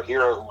lineup, Tyler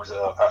Hero, who was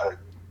a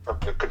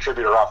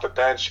contributor off the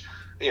bench.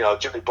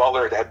 Jimmy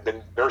Butler had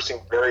been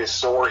nursing various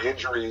sore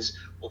injuries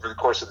over the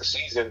course of the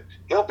season.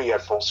 He'll be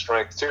at full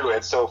strength too.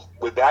 And so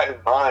with that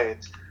in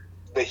mind,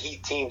 the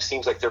Heat team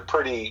seems like they're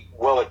pretty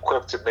well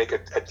equipped to make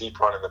a deep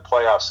run in the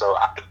playoffs. So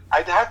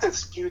I'd have to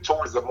skew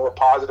towards the more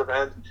positive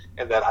end,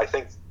 and that I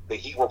think the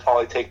Heat will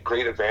probably take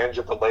great advantage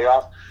of the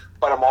layoff.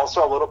 But I'm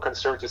also a little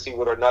concerned to see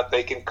whether or not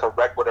they can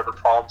correct whatever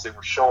problems they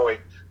were showing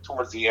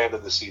towards the end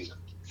of the season.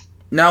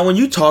 Now, when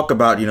you talk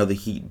about, the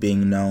Heat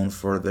being known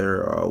for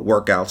their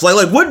workouts,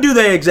 like what do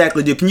they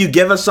exactly do? Can you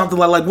give us something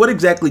like what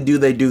exactly do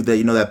they do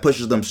that, that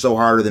pushes them so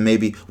harder than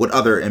maybe what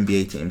other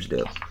NBA teams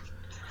do?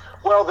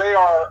 Well, they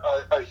are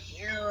a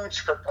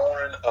huge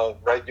component of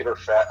regular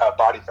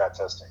body fat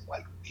testing.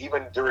 Like,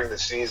 even during the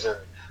season,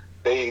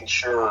 they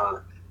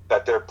ensure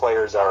that their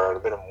players are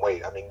at a minimum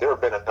weight. I mean, there have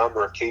been a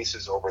number of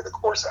cases over the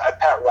course of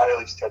Pat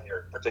Riley's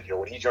tenure in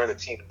particular. When he joined the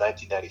team in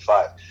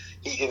 1995,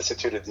 he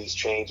instituted these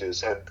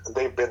changes, and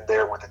they've been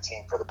there with the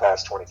team for the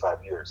past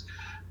 25 years.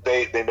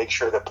 They make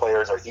sure that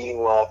players are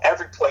eating well.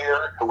 Every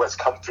player who has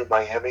come through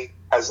Miami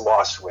has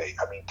lost weight.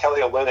 I mean, Kelly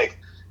Olynyk,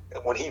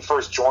 when he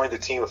first joined the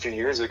team a few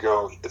years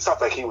ago, it's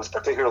not like he was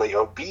particularly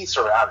obese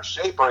or out of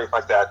shape or anything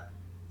like that.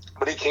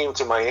 But he came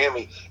to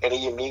Miami and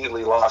he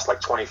immediately lost like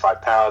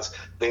 25 pounds.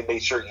 They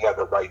made sure he had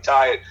the right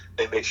diet.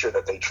 They made sure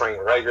that they train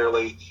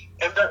regularly.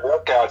 And their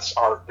workouts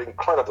are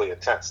incredibly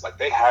intense. Like,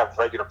 they have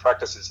regular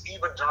practices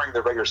even during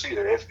the regular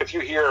season. If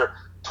you hear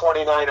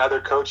 29 other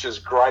coaches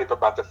gripe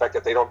about the fact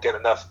that they don't get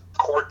enough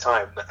court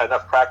time,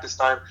 enough practice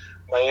time,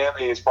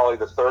 Miami is probably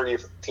the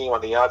 30th team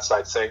on the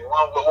outside saying,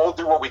 well, we'll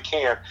do what we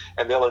can,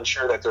 and they'll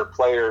ensure that their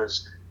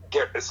players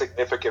get a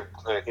significant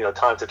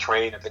time to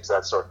train and things of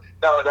that sort.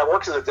 Now, that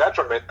works as a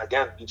detriment.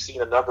 Again, you've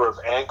seen a number of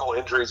ankle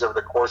injuries over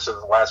the course of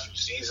the last few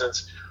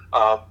seasons.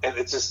 And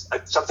it's just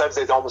sometimes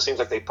it almost seems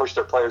like they push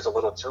their players a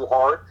little too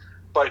hard.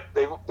 But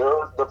they're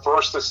the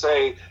first to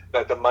say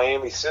that the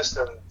Miami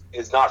system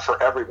is not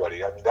for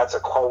everybody. I mean, that's a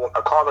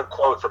common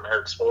quote from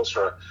Eric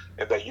Spoelstra,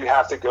 and that you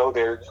have to go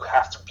there. You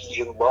have to be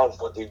in love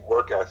with the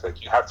work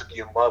ethic. You have to be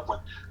in love with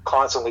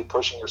constantly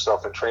pushing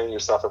yourself and training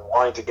yourself and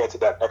wanting to get to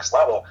that next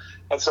level.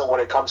 And so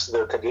when it comes to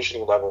their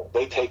conditioning level,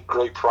 they take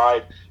great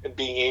pride in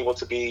being able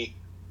to be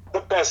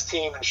the best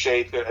team in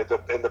shape,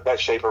 in the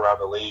best shape around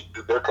the league.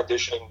 Their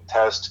conditioning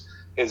test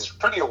is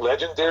pretty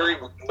legendary.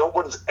 No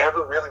one's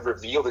ever really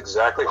revealed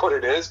exactly what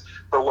it is.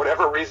 For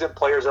whatever reason,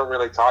 players don't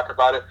really talk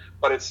about it,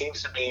 but it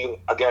seems to be,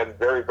 again,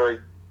 very, very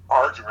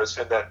arduous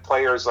in that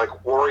players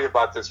like worry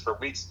about this for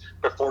weeks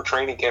before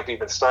training camp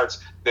even starts.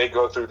 They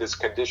go through this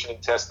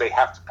conditioning test. They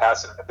have to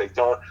pass it. If they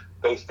don't,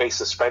 they face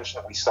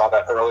suspension. We saw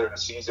that earlier in the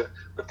season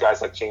with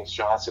guys like James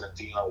Johnson and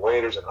Dion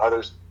Waiters and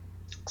others.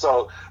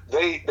 So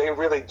they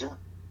really do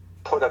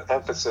put an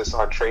emphasis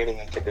on training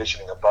and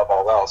conditioning above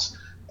all else.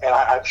 And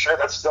I'm sure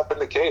that's still been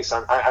the case.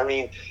 I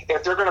mean,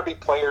 if they're going to be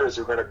players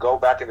who are going to go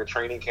back into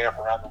training camp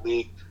around the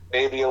league,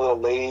 maybe a little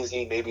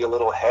lazy, maybe a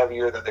little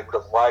heavier than they would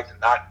have liked, and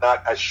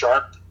not as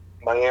sharp,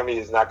 Miami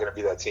is not going to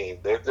be that team.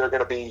 They're going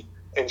to be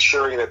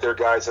ensuring that their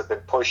guys have been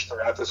pushed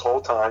throughout this whole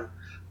time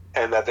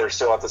and that they're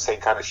still at the same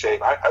kind of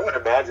shape. I would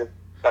imagine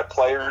that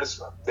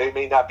players, they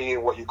may not be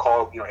in what you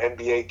call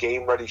NBA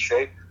game-ready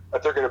shape,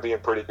 but they're going to be in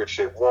pretty good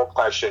shape,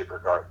 world-class shape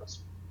regardless.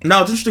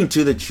 Now, it's interesting,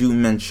 too, that you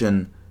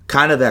mentioned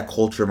kind of that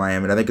culture of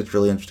Miami. And I think it's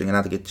really interesting, and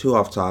not to get too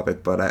off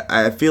topic, but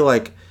I feel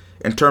like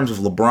in terms of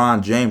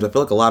LeBron James, I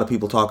feel like a lot of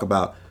people talk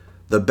about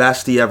the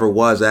best he ever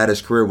was at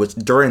his career was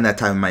during that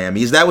time in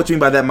Miami. Is that what you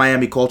mean by that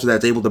Miami culture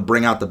that's able to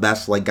bring out the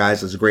best, like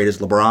guys as great as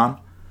LeBron?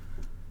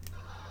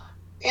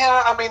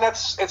 Yeah, I mean,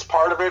 it's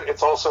part of it.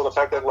 It's also the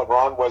fact that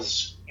LeBron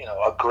was,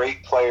 a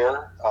great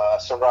player,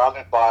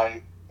 surrounded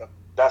by the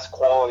best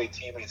quality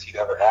teammates he'd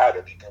ever had.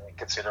 If you can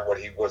consider what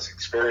he was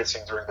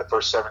experiencing during the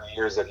first 7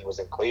 years that he was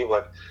in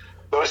Cleveland,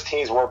 those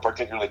teams weren't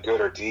particularly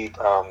good or deep.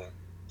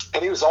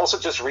 And he was also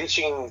just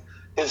reaching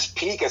his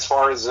peak as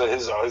far as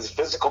his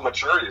physical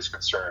maturity is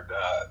concerned.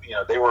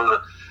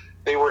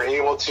 They were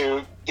able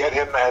to get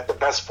him at the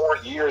best 4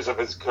 years of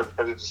his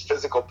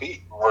physical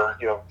peak. Where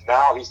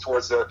now he's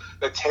towards the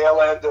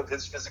tail end of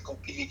his physical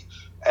peak.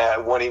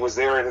 When he was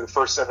there in the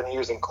first 7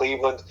 years in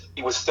Cleveland,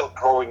 he was still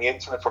growing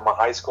into it from a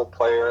high school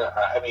player.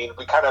 I mean,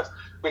 we kind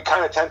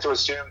of tend to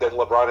assume that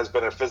LeBron has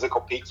been at physical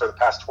peak for the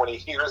past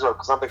 20 years or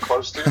something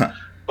close to.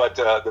 But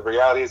the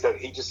reality is that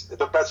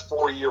the best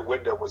 4 year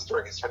window was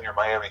during his tenure in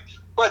Miami.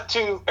 But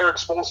to Eric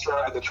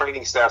Spoelstra and the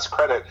training staff's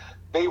credit,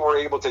 they were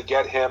able to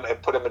get him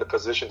and put him in a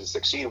position to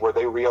succeed where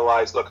they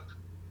realized, look,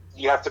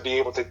 you have to be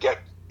able to get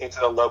into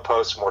the low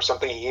post more,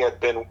 something he had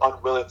been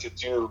unwilling to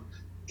do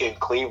in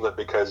Cleveland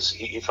because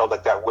he felt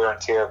like that wear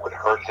and tear would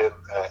hurt him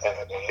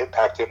and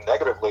impact him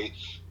negatively.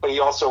 But he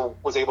also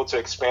was able to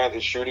expand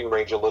his shooting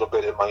range a little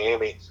bit in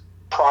Miami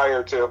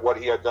prior to what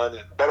he had done,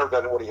 better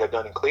than what he had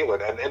done in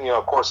Cleveland. And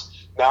of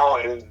course, now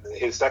in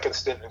his second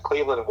stint in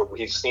Cleveland and what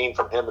we've seen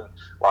from him in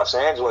Los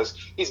Angeles,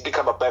 he's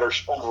become a better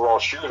overall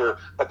shooter,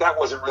 but that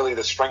wasn't really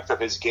the strength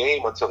of his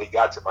game until he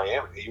got to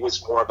Miami. He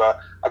was more of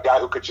a guy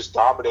who could just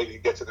dominate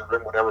and get to the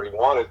rim whenever he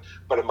wanted.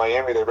 But in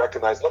Miami, they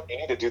recognized, look, you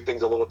need to do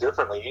things a little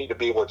differently. You need to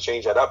be able to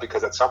change that up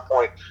because at some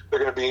point, they're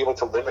going to be able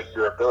to limit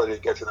your ability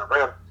to get to the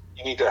rim.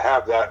 You need to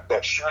have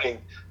that shooting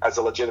as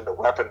a legitimate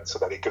weapon so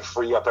that it could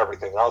free up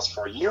everything else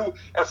for you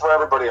and for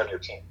everybody on your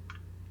team.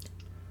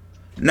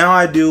 Now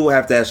I do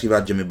have to ask you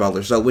about Jimmy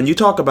Butler. So when you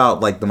talk about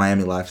like the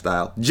Miami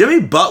lifestyle,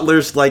 Jimmy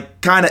Butler's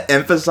like kind of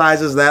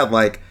emphasizes that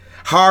like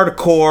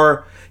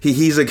hardcore.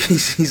 He's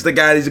the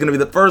guy that's going to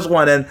be the first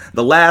one in,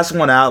 the last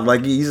one out.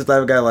 Like he's the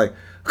type of guy like,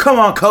 come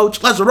on,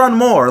 coach, let's run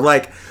more.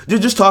 Like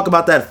just talk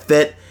about that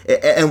fit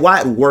and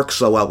why it works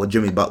so well with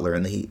Jimmy Butler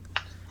in the Heat.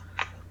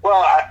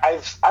 Well,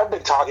 I've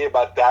been talking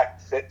about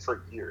that fit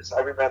for years. I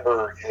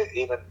remember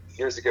even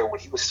years ago when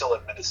he was still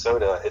in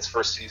Minnesota, his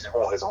first season,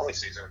 well, his only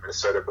season in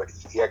Minnesota, but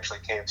he actually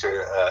came to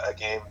a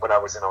game when I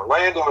was in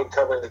Orlando and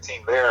covering the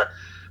team there.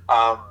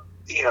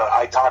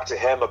 I talked to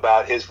him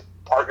about his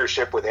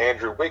partnership with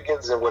Andrew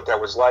Wiggins and what that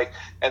was like.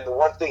 And the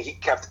one thing he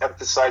kept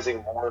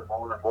emphasizing more and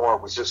more and more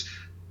was just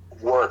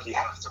work. You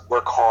have to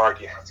work hard.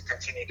 You have to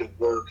continue to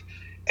work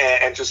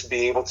and just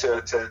be able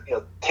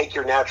to take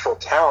your natural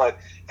talent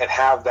and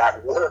have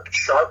that work,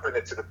 sharpen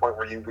it to the point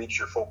where you reach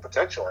your full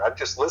potential. And I'm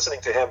just listening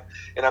to him,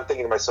 and I'm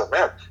thinking to myself,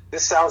 man,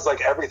 this sounds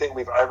like everything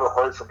we've ever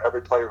heard from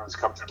every player who's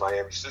come through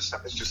Miami system.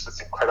 It's just this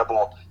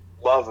incredible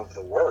love of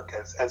the work.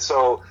 And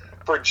so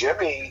for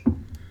Jimmy,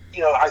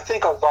 I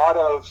think a lot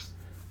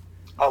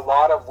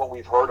of what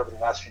we've heard over the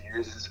last few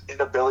years is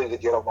inability to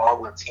get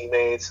along with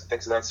teammates and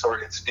things of that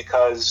sort. It's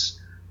because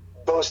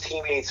those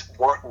teammates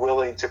weren't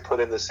willing to put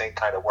in the same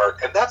kind of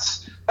work. And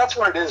that's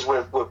what it is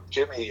with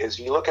Jimmy, is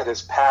you look at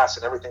his past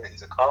and everything that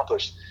he's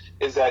accomplished,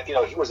 is that, he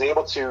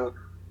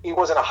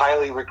wasn't a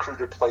highly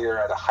recruited player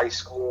at a high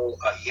school.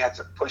 He had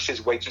to push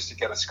his way just to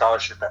get a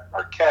scholarship at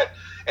Marquette.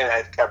 And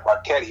at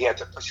Marquette, he had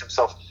to push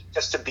himself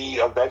just to be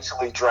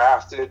eventually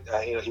drafted.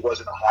 He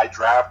wasn't a high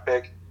draft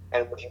pick.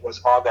 And when he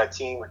was on that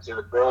team with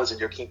Derrick Rose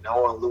and Joakim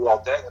Noah and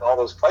Luol Deng and all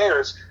those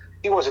players,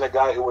 he wasn't a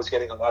guy who was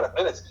getting a lot of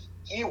minutes.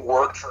 He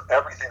worked for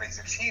everything that he's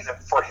achieved, and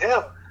for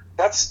him,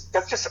 that's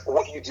just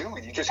what you do.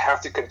 You just have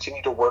to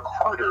continue to work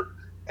harder.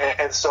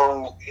 And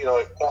so,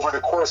 over the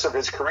course of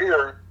his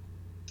career,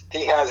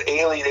 he has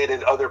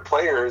alienated other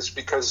players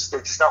because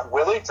they're just not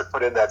willing to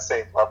put in that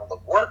same level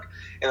of work.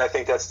 And I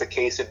think that's the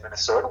case in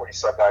Minnesota, where you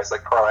saw guys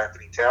like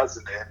Karl-Anthony Towns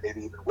and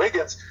maybe even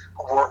Wiggins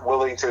who weren't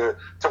willing to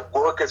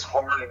work as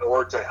hard in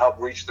order to help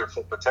reach their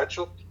full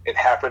potential. It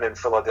happened in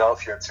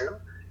Philadelphia too.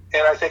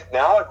 And I think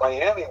now in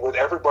Miami, with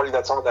everybody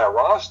that's on that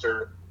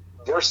roster,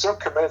 they're so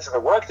committed to the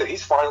work that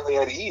he's finally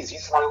at ease.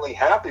 He's finally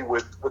happy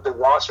with the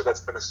roster that's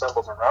been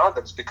assembled around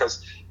him,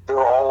 because they're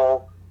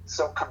all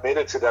so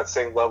committed to that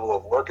same level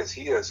of work as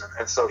he is.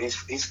 And so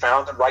he's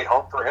found the right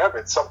home for him.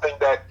 It's something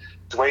that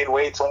Dwayne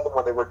Wade told him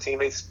when they were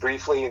teammates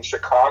briefly in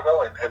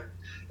Chicago, and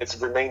it's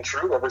remained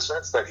true ever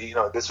since, that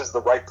this is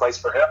the right place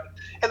for him.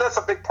 And that's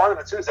a big part of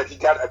it too, is that he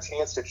got a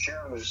chance to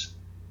choose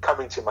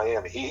coming to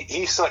Miami.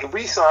 He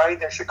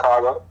re-signed in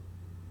Chicago,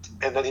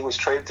 and then he was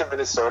traded to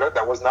Minnesota.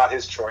 That was not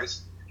his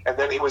choice. And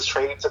then he was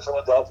traded to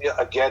Philadelphia,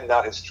 again,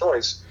 not his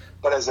choice.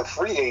 But as a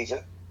free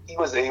agent, he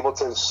was able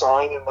to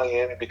sign in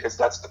Miami because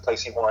that's the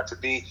place he wanted to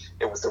be.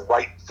 It was the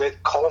right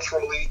fit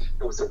culturally.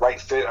 It was the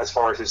right fit as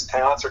far as his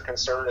talents are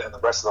concerned and the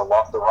rest of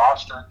the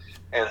roster.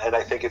 And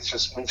I think it's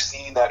just, we've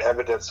seen that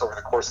evidence over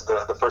the course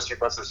of the first few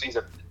months of the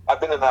season.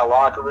 I've been in that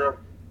locker room.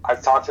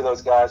 I've talked to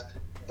those guys.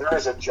 There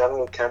is a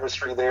general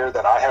chemistry there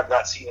that I have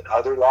not seen in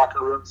other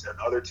locker rooms and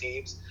other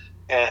teams.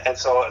 And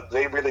so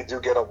they really do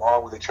get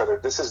along with each other.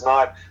 This is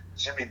not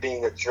Jimmy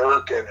being a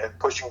jerk and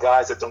pushing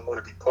guys that don't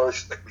want to be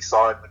pushed, like we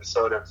saw in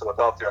Minnesota and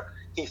Philadelphia.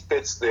 He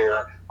fits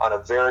there on a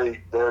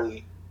very,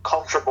 very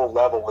comfortable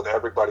level with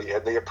everybody,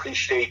 and they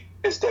appreciate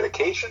his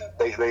dedication.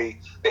 They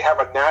have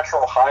a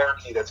natural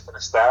hierarchy that's been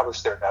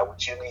established there now with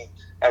Jimmy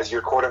as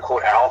your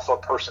quote-unquote alpha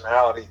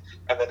personality,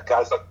 and then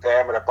guys like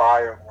Bam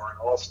Adebayo, who are an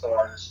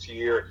all-star this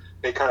year,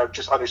 they kind of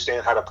just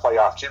understand how to play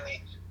off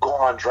Jimmy.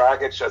 Goran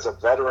Dragic, as a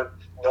veteran,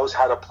 knows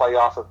how to play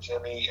off of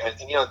Jimmy, and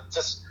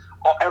just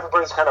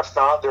everybody's kind of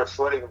found their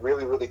footing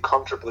really, really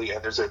comfortably,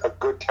 and there's a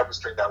good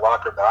chemistry in that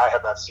locker room that I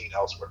have not seen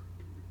elsewhere.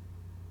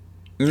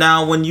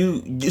 Now, when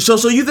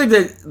so you think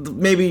that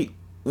maybe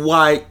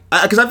why?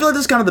 Because I feel like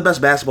this is kind of the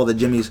best basketball that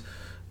Jimmy's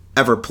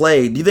ever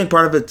played. Do you think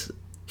part of it's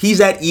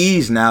he's at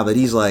ease now that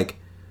he's like,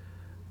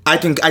 I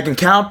can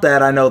count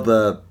that I know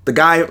the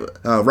guy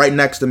right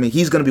next to me,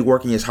 he's going to be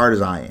working as hard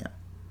as I am,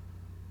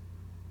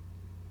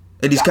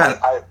 and he's kind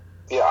of.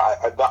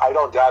 I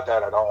don't doubt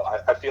that at all.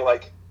 I feel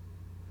like,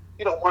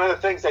 one of the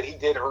things that he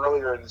did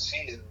earlier in the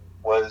season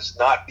was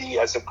not be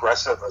as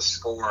aggressive a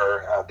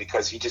scorer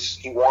because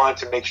he wanted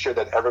to make sure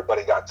that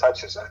everybody got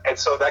touches. And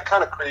so that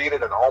kind of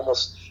created an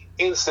almost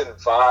instant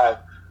vibe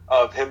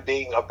of him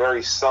being a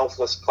very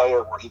selfless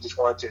player, where he just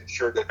wanted to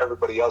ensure that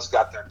everybody else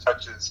got their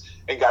touches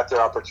and got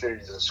their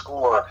opportunities to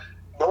score.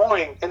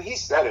 Knowing, and he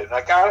said it,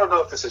 like, I don't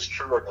know if this is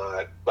true or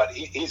not, but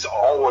he's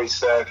always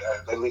said,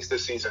 at least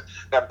this season,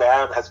 that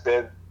Bam has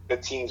been the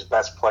team's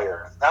best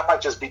player. That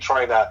might just be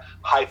trying to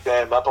hype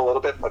Bam up a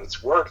little bit, but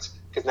it's worked,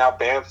 because now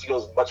Bam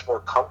feels much more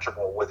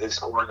comfortable with his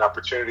scoring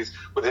opportunities,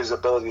 with his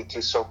ability to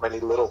do so many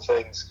little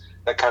things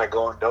that kind of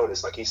go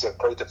unnoticed. Like he said,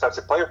 great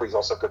defensive player, but he's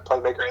also a good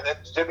playmaker. And then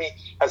Jimmy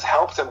has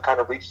helped him kind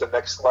of reach the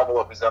next level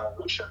of his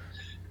evolution.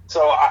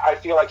 So I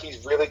feel like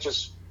he's really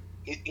just,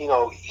 he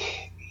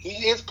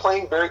is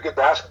playing very good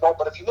basketball,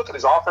 but if you look at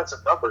his offensive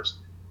numbers,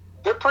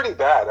 they're pretty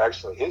bad,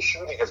 actually. His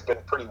shooting has been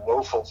pretty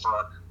woeful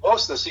for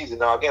most of the season.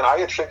 Now, again, I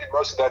attribute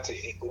most of that to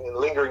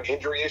lingering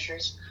injury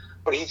issues,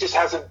 but he just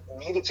hasn't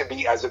needed to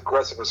be as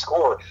aggressive a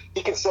scorer.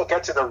 He can still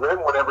get to the rim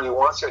whenever he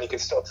wants to, and he can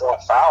still draw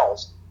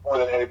fouls more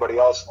than anybody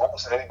else,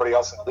 almost than anybody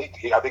else in the league.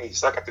 I think he's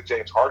second to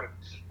James Harden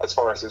as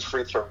far as his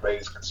free throw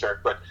rate is concerned.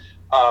 But,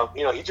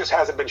 he just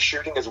hasn't been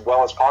shooting as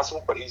well as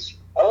possible, but he's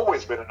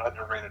always been an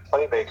underrated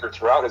playmaker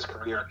throughout his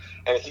career,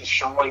 and he's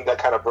showing that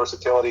kind of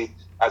versatility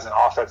as an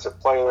offensive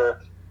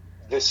player.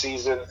 This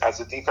season, as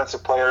a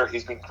defensive player,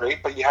 he's been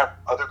great, but you have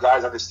other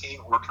guys on this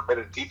team who are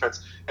committed to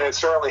defense, and it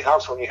certainly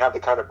helps when you have the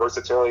kind of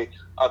versatility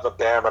of a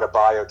Bam and a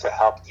Adebayo to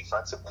help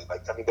defensively.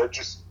 They're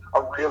just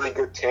a really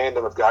good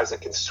tandem of guys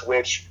that can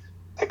switch,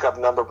 pick up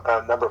number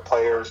of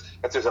players.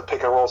 If there's a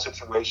pick and roll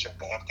situation,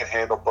 Bam can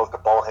handle both the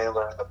ball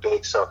handler and the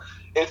big. So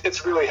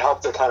it's really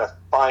helped to kind of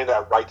find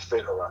that right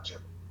fit around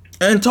him.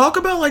 And talk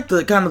about like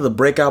the kind of the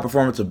breakout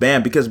performance of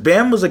Bam, because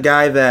Bam was a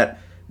guy that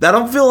I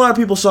don't feel a lot of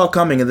people saw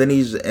coming, and then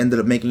he's ended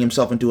up making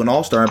himself into an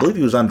all-star. I believe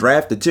he was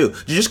undrafted, too.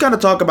 You just kind of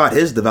talk about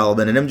his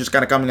development and him just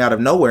kind of coming out of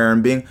nowhere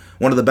and being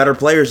one of the better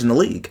players in the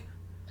league.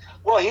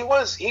 Well, he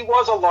was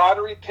a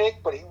lottery pick,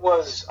 but he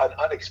was an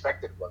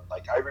unexpected one.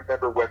 Like, I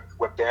remember when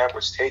Bam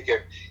was taken,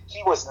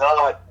 he was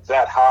not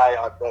that high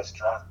on most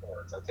draft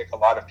boards. I think a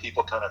lot of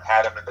people kind of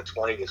had him in the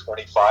 20 to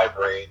 25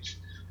 range,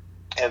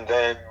 and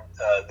then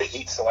the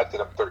Heat selected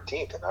him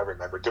 13th, and I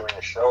remember doing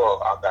a show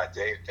on that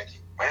day and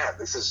thinking, man,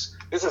 this is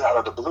out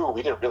of the blue.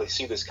 We didn't really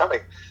see this coming.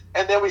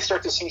 And then we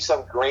start to see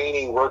some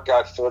grainy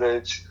workout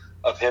footage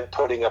of him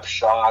putting up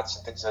shots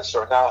and things of that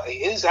sort. Now,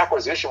 his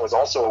acquisition was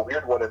also a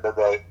weird one in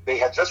that they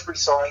had just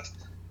re-signed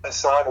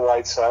Hassan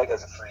Whiteside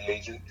as a free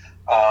agent.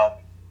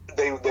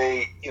 They would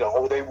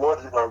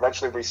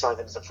eventually re-sign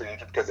him as a free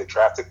agent because they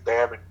drafted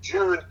Bam in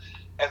June,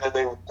 and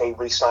then they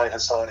re-signed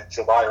Hassan in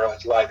early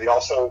July. They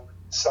also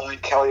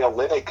signed Kelly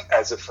Olynyk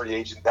as a free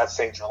agent that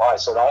same July.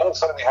 So now all of a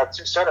sudden we have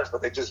two centers,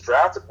 but they just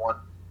drafted one.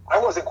 I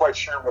wasn't quite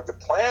sure what the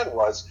plan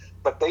was,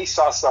 but they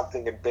saw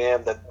something in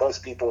Bam that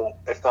most people,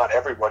 if not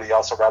everybody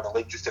else around the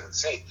league, just didn't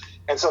see.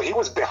 And so he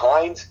was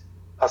behind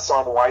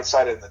Hassan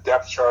Whiteside in the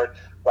depth chart.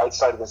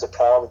 Whiteside was a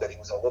problem that he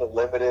was a little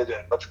limited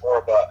and much more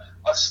of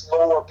a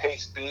slower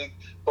paced big,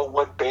 but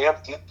when Bam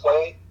did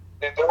play,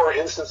 and there were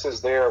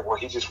instances there where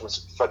he just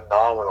was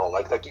phenomenal.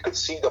 Like you could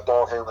see the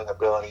ball handling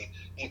ability,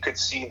 you could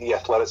see the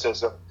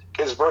athleticism,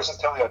 his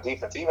versatility on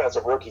defense. Even as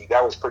a rookie,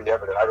 that was pretty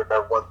evident. I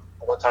remember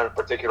one time in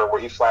particular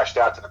where he flashed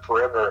out to the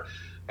perimeter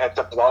and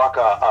to block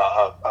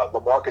a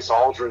LaMarcus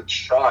Aldridge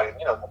shot. And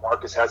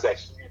LaMarcus has that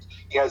huge.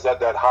 He has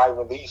that high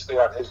release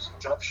there on his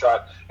jump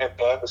shot, and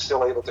Bam was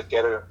still able to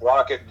get it and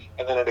block it.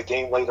 And then in a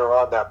game later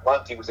on that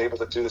month, he was able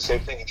to do the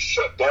same thing and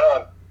shut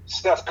down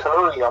Steph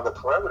Curry on the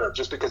perimeter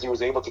just because he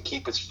was able to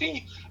keep his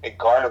feet and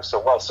guard him so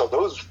well. So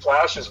those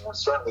flashes were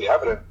certainly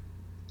evident.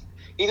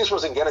 He just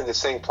wasn't getting the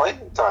same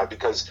playing time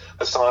because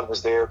Hassan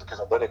was there, because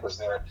Olynyk was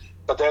there.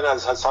 But then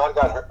as Hassan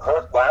got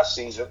hurt last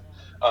season,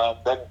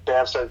 then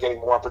Bam started getting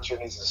more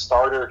opportunities as a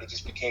starter. He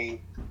just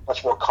became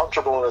much more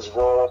comfortable in his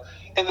role.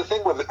 And the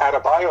thing with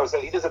Adebayo is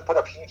that he doesn't put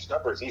up huge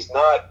numbers. He's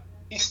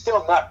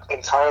still not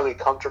entirely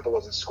comfortable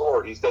as a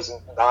scorer. He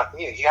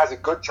has a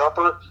good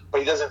jumper, but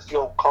he doesn't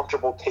feel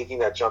comfortable taking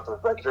that jumper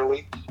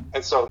regularly.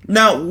 And so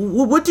now,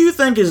 what do you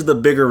think is the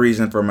bigger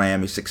reason for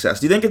Miami's success?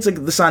 Do you think it's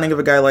the signing of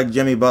a guy like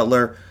Jimmy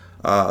Butler,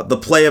 the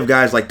play of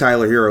guys like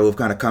Tyler Hero who have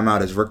kind of come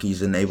out as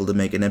rookies and able to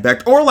make an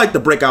impact, or like the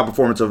breakout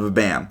performance of a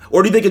Bam?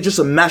 Or do you think it's just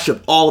a mesh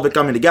of all of it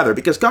coming together?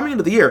 Because coming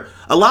into the year,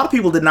 a lot of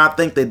people did not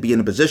think they'd be in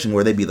a position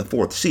where they'd be the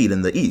 4th seed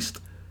in the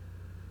East.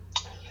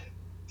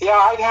 Yeah,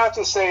 I'd have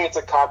to say it's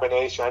a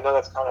combination. I know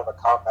that's kind of a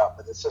cop-out,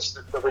 but it's just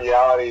the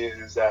reality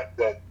is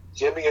that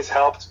Jimmy has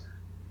helped,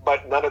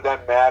 but none of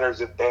that matters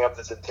if Bam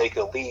doesn't take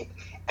a leap.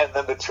 And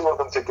then the two of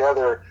them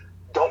together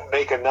don't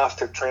make enough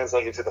to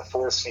translate into the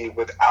 4th seed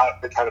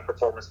without the kind of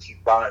performance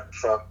you've gotten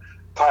from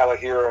Tyler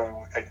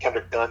Hero and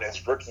Kendrick Nunn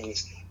as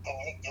rookies.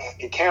 And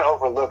you can't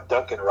overlook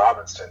Duncan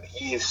Robinson.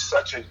 He is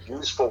such a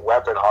useful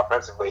weapon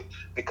offensively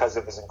because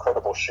of his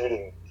incredible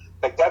shooting.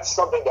 Like, that's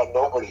something that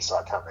nobody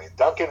saw coming.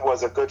 Duncan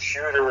was a good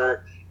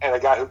shooter and a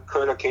guy who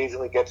could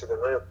occasionally get to the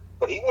rim,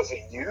 but he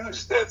wasn't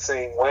used that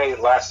same way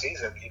last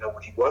season.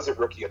 When he was a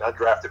rookie, an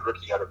undrafted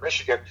rookie out of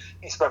Michigan,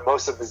 he spent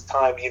most of his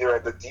time either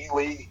at the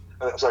D-League,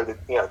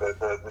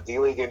 the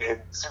D-League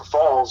in Sioux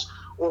Falls,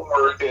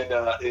 or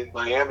in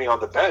Miami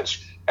on the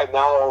bench. And now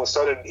all of a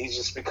sudden he's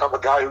just become a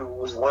guy who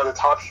was one of the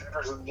top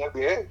shooters in the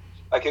NBA.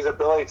 Like, his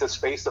ability to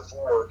space the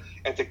floor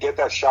and to get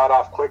that shot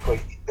off quickly,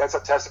 that's a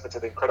testament to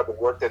the incredible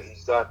work that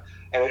he's done.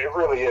 And it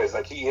really is.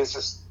 Like, he is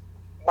just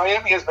 –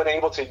 Miami has been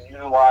able to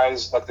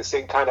utilize, like, the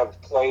same kind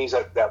of plays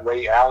that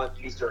Ray Allen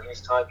used during his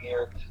time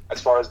here,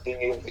 as far as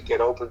being able to get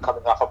open,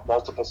 coming off of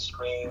multiple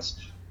screens.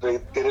 They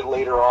did it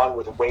later on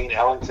with Wayne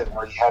Ellington,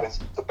 where he had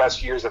the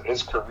best years of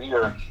his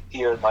career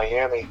here in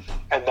Miami.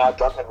 And now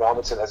Duncan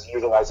Robinson has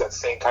utilized that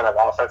same kind of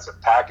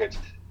offensive package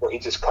where he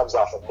just comes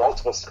off of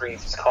multiple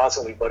screens. He's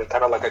constantly running,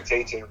 kind of like a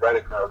J.J.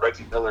 Redick or a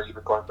Reggie Miller,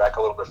 even going back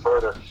a little bit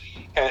further.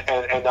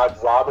 And now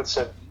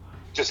Robinson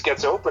just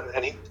gets open,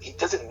 and he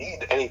doesn't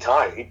need any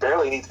time. He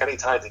barely needs any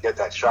time to get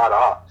that shot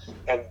off.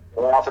 And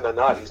more often than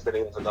not, he's been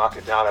able to knock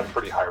it down at a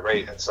pretty high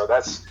rate. And so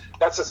that's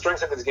the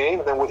strength of his game.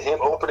 And then with him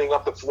opening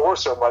up the floor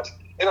so much,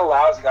 it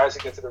allows guys to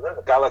get to the rim.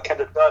 A guy like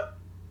Kendrick Nunn,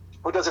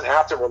 who doesn't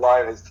have to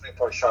rely on his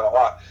three-point shot a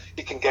lot,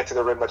 he can get to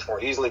the rim much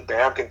more easily.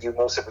 Bam can do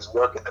most of his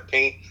work in the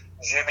paint.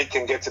 Jimmy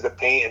can get to the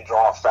paint and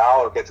draw a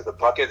foul or get to the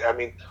bucket. I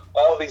mean,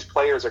 all of these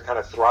players are kind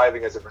of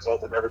thriving as a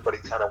result of everybody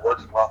kind of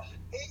working well.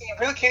 You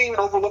really can't even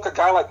overlook a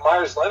guy like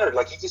Myers Leonard.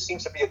 Like, he just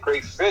seems to be a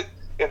great fit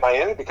in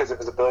Miami because of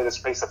his ability to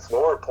space the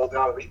floor and pull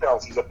down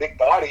rebounds. He's a big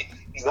body.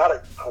 He's not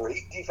a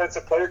great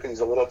defensive player because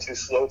he's a little too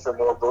slow for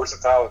more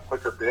versatile and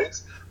quicker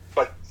bigs.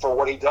 But for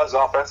what he does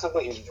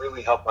offensively, he's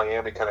really helped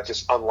Miami kind of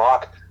just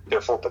unlock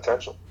their full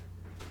potential.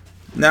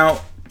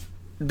 Now,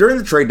 during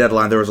the trade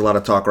deadline, there was a lot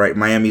of talk, right?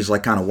 Miami's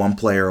like kind of one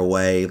player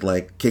away.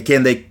 Like,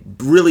 can they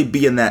really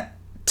be in that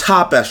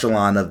top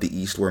echelon of the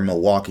East where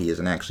Milwaukee is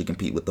and actually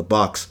compete with the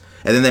Bucks?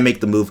 And then they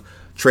make the move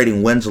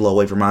trading Winslow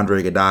away from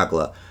Andre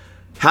Iguodala.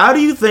 How do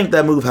you think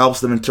that move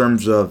helps them in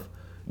terms of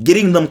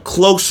getting them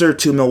closer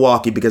to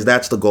Milwaukee? Because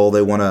that's the goal.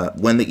 They want to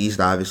win the East,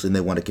 obviously, and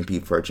they want to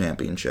compete for a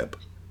championship.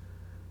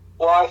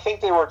 Well, I think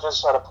they were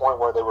just at a point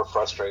where they were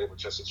frustrated with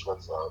Justice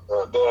Winslow.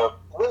 The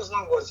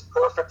Winslow was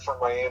perfect for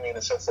Miami in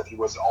the sense that he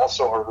was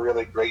also a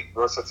really great,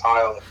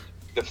 versatile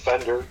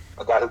defender,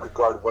 a guy who could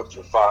guard 1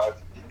 through 5.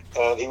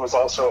 And he was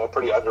also a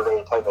pretty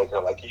underrated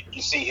playmaker. Like,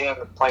 you see him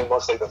playing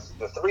mostly the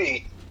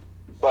 3,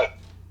 but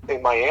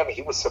in Miami,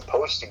 he was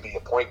supposed to be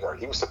a point guard.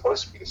 He was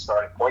supposed to be the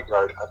starting point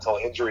guard until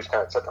injuries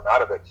kind of took him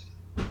out of it.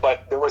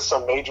 But there was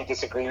some major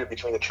disagreement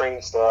between the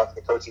training staff,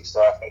 the coaching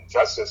staff, and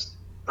Justice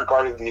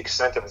regarding the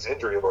extent of his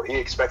injury, where he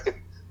expected,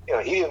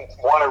 he didn't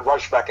want to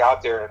rush back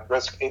out there and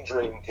risk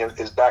injuring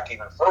his back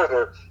even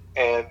further.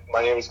 And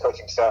Miami's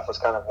coaching staff was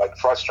kind of like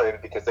frustrated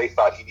because they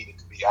thought he needed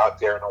to be out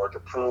there in order to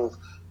prove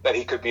that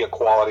he could be a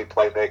quality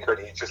playmaker,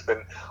 and he's just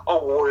been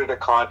awarded a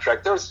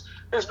contract. There's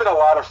been a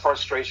lot of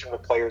frustration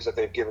with players that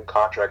they've given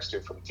contracts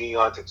to, from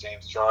Dion to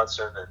James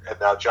Johnson and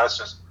now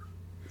Justice,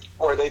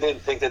 where they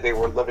didn't think that they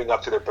were living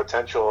up to their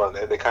potential, and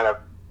they kind of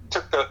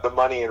took the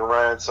money and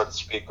ran, so to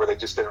speak, where they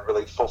just didn't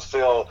really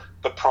fulfill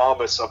the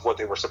promise of what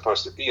they were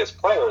supposed to be as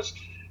players.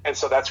 And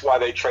so that's why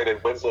they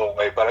traded Winslow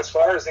away. But as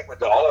far as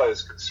Iguodala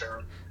is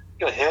concerned,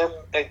 him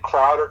and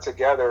Crowder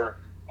together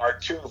are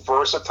two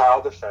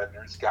versatile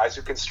defenders, guys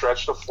who can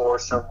stretch the floor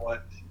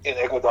somewhat. In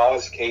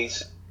Iguodala's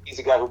case, he's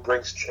a guy who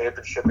brings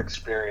championship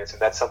experience,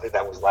 and that's something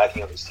that was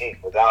lacking on his team.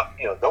 Without,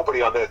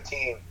 nobody on that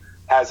team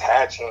has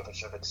had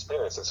championship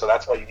experience, and so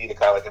that's why you need a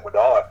guy like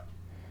Iguodala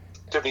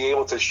to be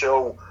able to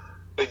show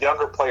the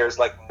younger players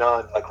like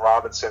Nunn, like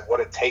Robinson, what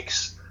it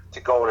takes to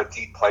go on a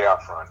deep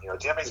playoff run.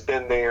 Jimmy's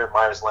been there,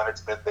 Myers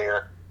Leonard's been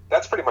there.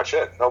 That's pretty much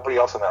it. Nobody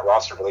else on that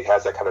roster really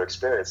has that kind of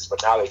experience,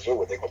 but now they do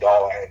with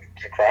Iguodala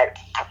and Crowder.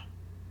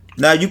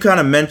 Now, you kind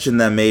of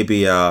mentioned that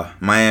maybe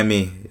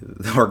Miami,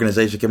 the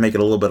organization, can make it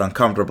a little bit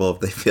uncomfortable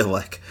if they feel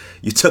like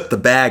you took the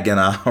bag and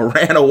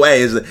ran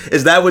away.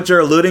 Is that what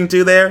you're alluding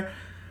to there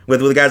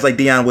with guys like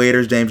Dion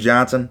Waiters, James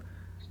Johnson?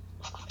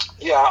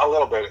 Yeah, a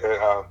little bit.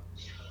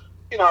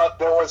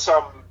 There was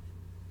some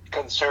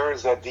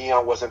concerns that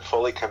Dion wasn't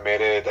fully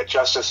committed, that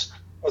Justice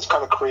was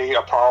going to create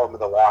a problem in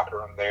the locker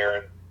room there,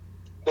 and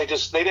they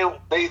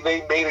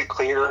made it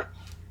clear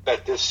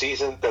that this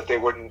season that they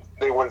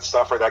wouldn't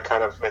suffer that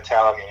kind of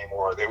mentality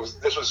anymore.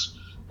 This was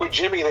with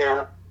Jimmy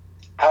there,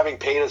 having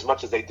paid as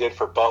much as they did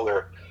for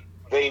Butler,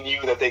 they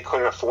knew that they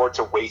couldn't afford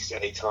to waste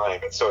any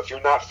time. And so if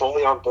you're not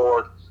fully on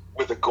board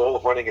with the goal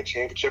of winning a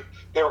championship,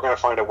 they were going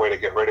to find a way to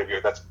get rid of you.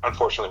 That's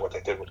unfortunately what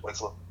they did with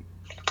Winslow.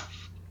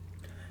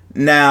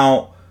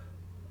 Now,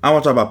 I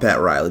want to talk about Pat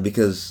Riley,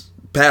 because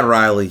Pat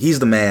Riley, he's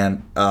the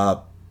man.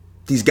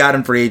 He's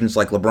gotten free agents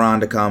like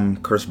LeBron to come,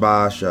 Chris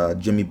Bosh,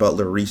 Jimmy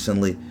Butler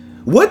recently.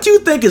 What do you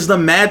think is the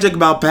magic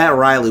about Pat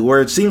Riley, where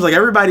it seems like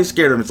everybody's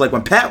scared of him? It's like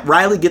when Pat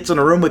Riley gets in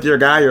a room with your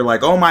guy, you're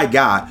like, oh my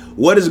God,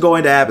 what is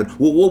going to happen?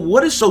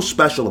 What is so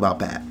special about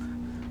Pat?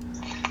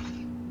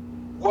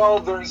 Well,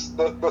 there's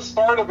the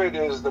start of it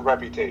is the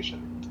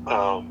reputation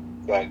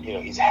that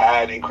he's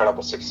had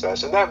incredible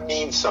success, and that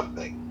means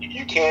something.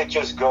 You can't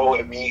just go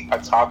and meet a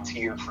top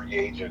tier free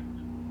agent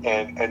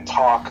and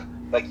talk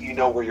like you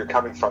know where you're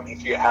coming from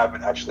if you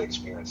haven't actually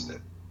experienced it.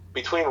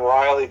 Between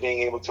Riley being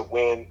able to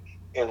win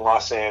in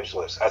Los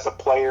Angeles as a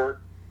player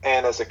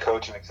and as a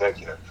coach and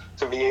executive,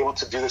 to be able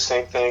to do the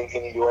same thing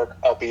in New York,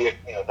 albeit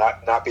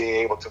not being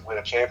able to win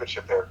a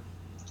championship there,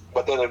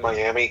 but then in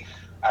Miami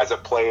as a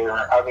player,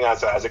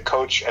 as a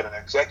coach and an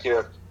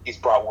executive, he's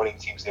brought winning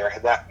teams there,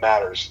 and that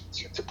matters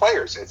to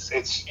players.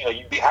 It's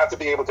you have to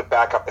be able to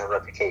back up that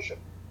reputation.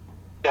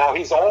 Now,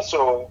 he's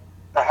also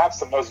perhaps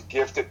the most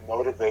gifted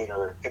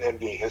motivator in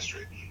NBA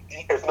history,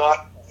 if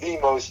not the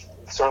most,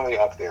 certainly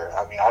up there.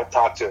 I mean, I've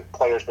talked to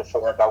players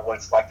before about what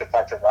it's like to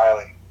talk to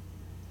Riley.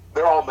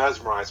 They're all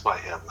mesmerized by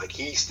him. Like,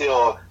 he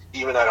still,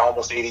 even at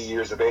almost 80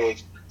 years of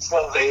age,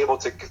 still is able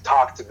to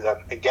talk to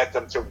them and get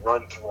them to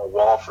run through a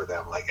wall for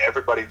them. Like,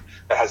 everybody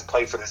that has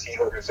played for this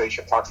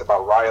organization talks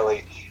about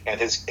Riley and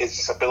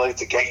his ability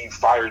to get you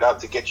fired up,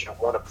 to get you to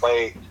want to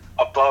play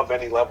above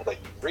any level that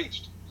you've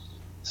reached.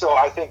 So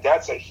I think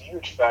that's a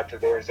huge factor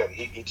there, is that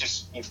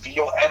you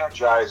feel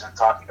energized in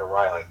talking to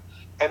Riley.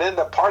 And then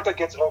the part that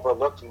gets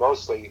overlooked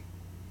mostly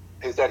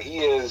is that he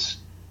is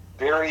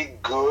very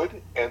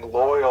good and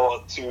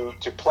loyal to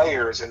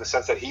players in the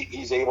sense that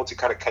he's able to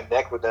kind of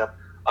connect with them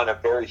on a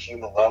very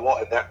human level,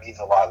 and that means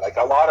a lot. Like,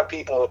 a lot of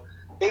people,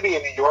 maybe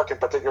in New York in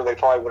particular, they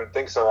probably wouldn't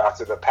think so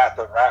after the Pat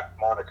the Rat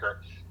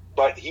moniker,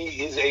 but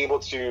he is able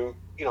to,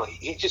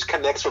 he just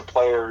connects with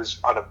players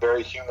on a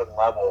very human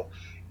level,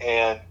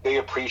 and they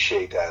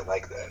appreciate that.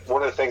 Like,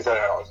 one of the things that,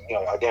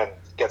 again,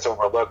 gets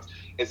overlooked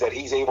is that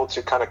he's able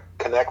to kind of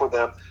connect with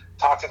them,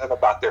 talk to them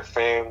about their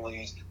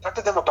families, talk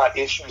to them about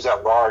issues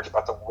at large,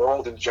 about the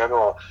world in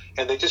general,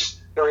 and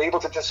they're able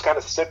to just kind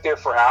of sit there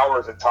for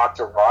hours and talk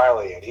to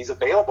Riley, and he's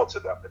available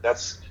to them, and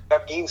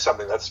that means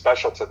something. That's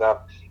special to them.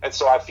 And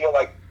so I feel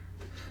like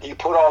you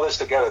put all this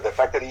together, the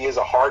fact that he is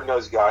a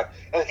hard-nosed guy,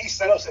 and he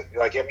settles it.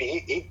 Like, I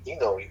mean,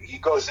 he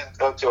goes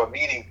into a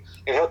meeting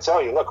and he'll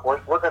tell you, look,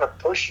 we're going to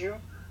push you.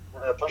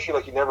 We're going to push you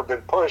like you've never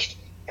been pushed,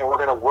 and we're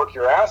going to work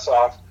your ass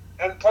off.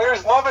 And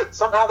players love it.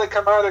 Somehow they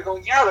come out and they're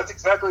going, yeah, that's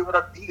exactly what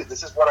I've needed.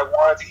 This is what I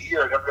wanted to hear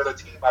at every other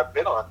team I've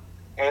been on.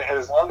 And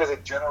as long as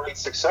it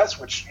generates success,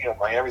 which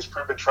Miami's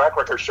proven track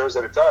record shows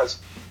that it does,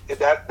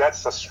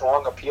 that's a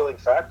strong appealing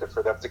factor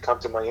for them to come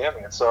to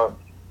Miami. And so,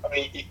 I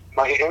mean,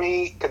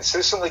 Miami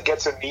consistently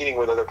gets a meeting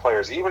with other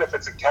players, even if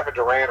it's a Kevin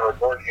Durant or a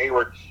Gordon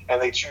Hayward,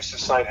 and they choose to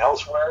sign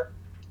elsewhere.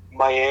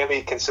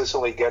 Miami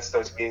consistently gets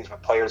those meetings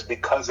with players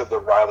because of the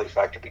Riley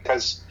factor.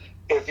 Because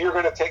if he's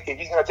going to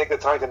take the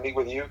time to meet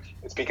with you,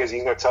 it's because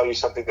he's going to tell you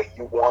something that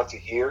you want to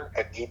hear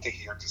and need to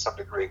hear to some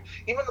degree.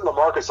 Even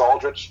LaMarcus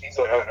Aldridge, he's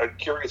a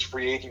curious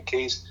free agent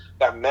case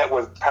that met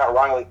with Pat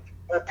Riley.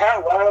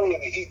 Pat Riley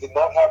and the Heat did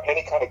not have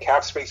any kind of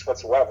cap space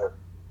whatsoever.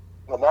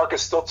 LaMarcus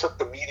still took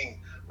the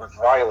meeting with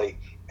Riley.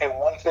 And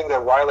one thing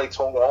that Riley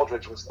told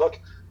Aldridge was, look,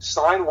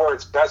 sign where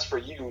it's best for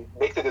you.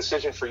 Make the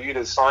decision for you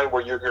to sign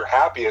where you're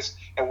happiest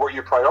and where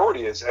your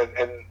priority is.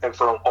 And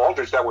for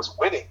Aldridge, that was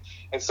winning.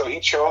 And so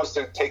he chose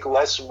to take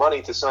less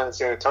money to sign in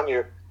San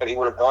Antonio than he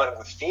would have done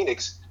with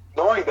Phoenix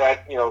knowing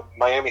that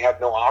Miami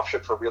had no option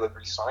for really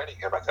re-signing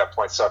him at that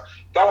point. So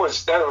that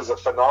was a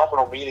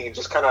phenomenal meeting, and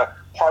just kind of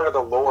part of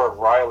the lore of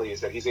Riley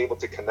is that he's able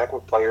to connect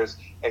with players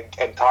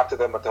and talk to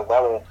them at the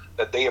level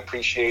that they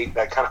appreciate,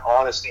 that kind of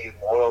honesty and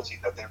loyalty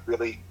that they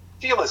really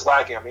feel is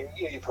lacking. I mean,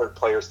 you've heard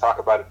players talk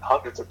about it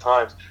hundreds of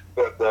times.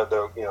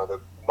 The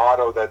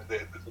motto that the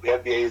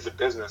NBA is a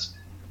business.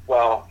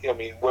 Well, I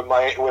mean, with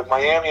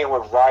Miami and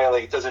with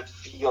Riley, it doesn't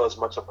feel as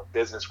much of a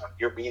business when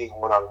you're meeting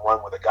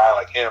one-on-one with a guy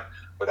like him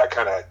with that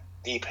kind of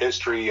deep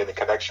history and the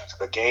connection to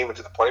the game and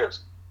to the players.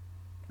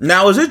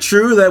 Now, is it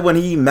true that when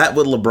he met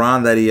with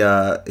LeBron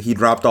that he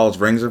dropped all his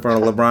rings in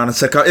front of LeBron and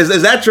said,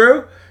 "Is that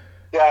true?"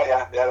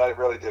 Yeah, that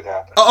really did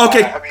happen. Oh,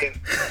 okay. I mean,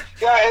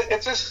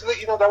 it's just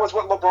that was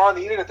what LeBron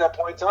needed at that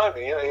point in time.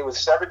 It was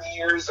 7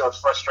 years of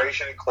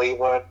frustration in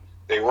Cleveland.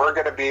 They weren't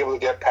going to be able to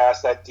get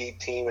past that deep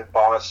team in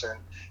Boston.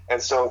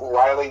 And so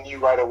Riley knew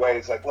right away,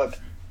 it's like, look,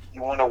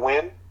 you want to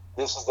win?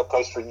 This is the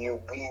place for you.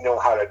 We know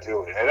how to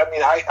do it. And I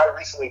mean, I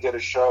recently did a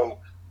show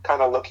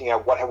kind of looking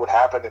at what would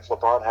happen if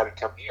LeBron hadn't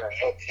come here.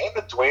 And him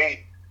and Dwayne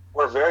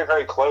were very,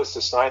 very close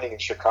to signing in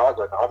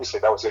Chicago. And obviously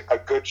that was a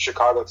good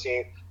Chicago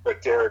team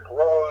with Derrick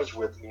Rose,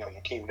 with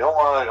Joakim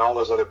Noah and all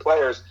those other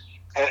players.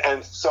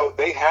 And so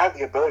they had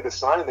the ability to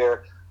sign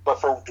there. But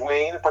for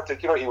Dwayne in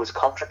particular, he was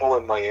comfortable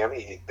in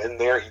Miami. He'd been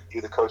there. He knew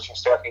the coaching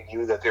staff. He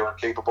knew that they were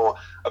capable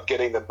of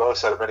getting the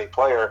most out of any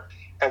player.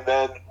 And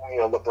then,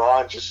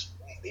 LeBron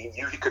he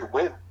knew he could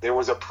win. There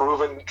was a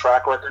proven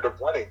track record of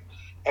winning.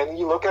 And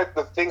you look at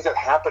the things that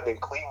happened in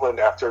Cleveland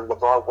after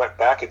LeBron went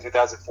back in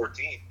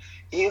 2014.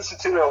 He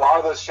instituted a lot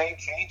of those same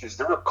changes.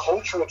 There were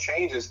cultural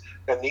changes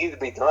that needed to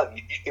be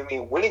done. I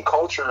mean, winning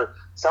culture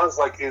sounds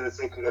like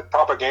it's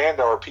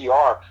propaganda or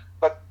PR.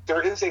 But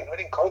there is a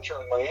winning culture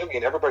in Miami,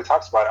 and everybody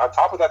talks about it. On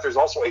top of that, there's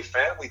also a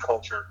family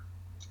culture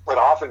that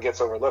often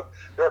gets overlooked.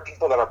 There are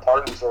people that are part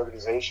of this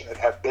organization and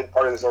have been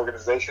part of this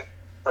organization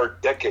for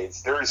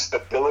decades. There is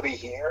stability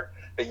here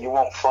that you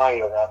won't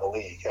find around the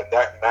league, and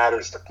that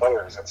matters to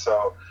players. And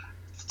so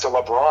to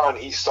LeBron,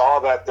 he saw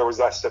that there was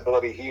that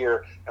stability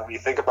here. And when you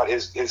think about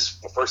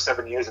the first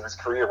 7 years of his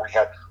career, where he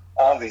had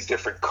all these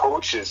different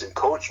coaches and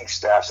coaching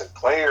staffs and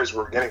players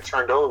were getting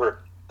turned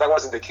over, that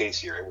wasn't the case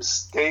here. It was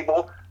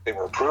stable. They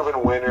were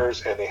proven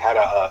winners, and they had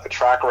a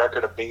track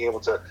record of being able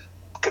to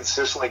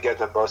consistently get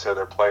the most out of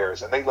their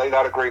players. And they laid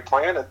out a great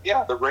plan, and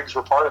the rings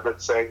were part of it,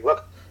 saying,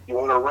 "Look, you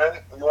want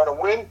to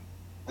win?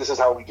 This is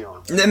how we do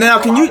it." Now,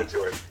 can you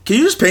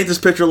just paint this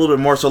picture a little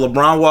bit more? So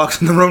LeBron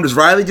walks in the room. Does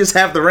Riley just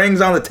have the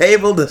rings on the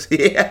table? Does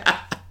he?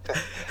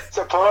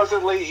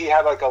 Supposedly, he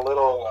had like a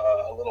little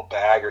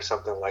bag or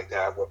something like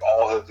that with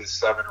all of his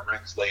 7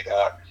 rings laid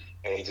out.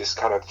 And he just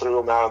kind of threw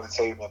them out on the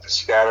table and just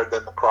scattered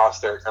them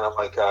across there, kind of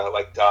like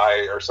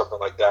dye or something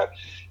like that,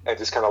 and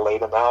just kind of laid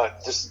them out.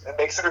 And it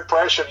makes an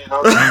impression, you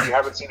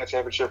haven't seen a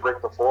championship ring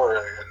before,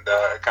 and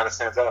it kind of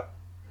stands out.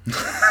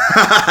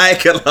 I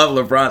could love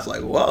LeBron's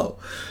like, whoa,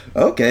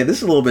 okay, this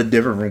is a little bit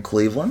different from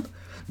Cleveland,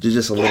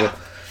 just a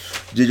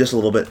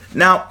little bit.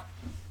 Now,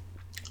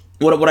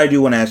 what I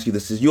do want to ask you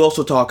this is, you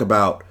also talk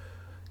about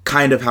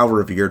kind of how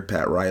revered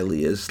Pat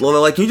Riley is.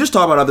 Like, can you just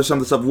talk about some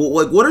of the stuff?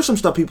 Like, what are some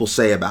stuff people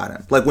say about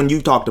him? Like, when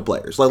you talk to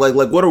players, like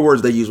what are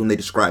words they use when they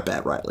describe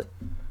Pat Riley?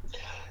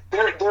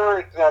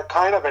 They're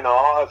kind of in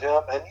awe of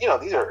him, and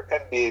these are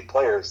NBA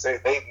players. They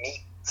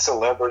meet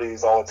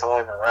celebrities all the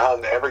time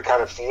around every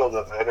kind of field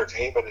of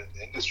entertainment and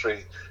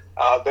industry.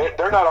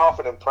 They're not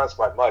often impressed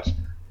by much,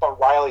 but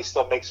Riley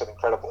still makes an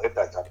incredible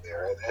impact up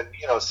there.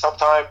 And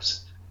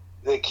sometimes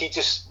he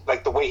just,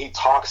 like, the way he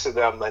talks to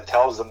them and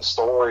tells them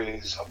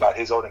stories about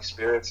his own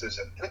experiences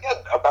and again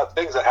about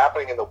things that are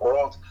happening in the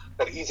world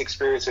that he's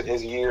experienced in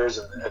his years,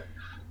 and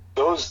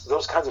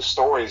those kinds of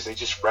stories, they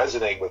just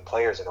resonate with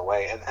players in a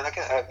way. And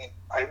again,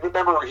 I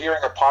remember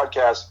hearing a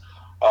podcast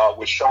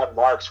with Sean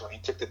Marks when he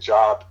took the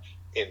job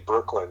in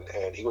Brooklyn,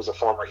 and he was a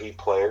former Heat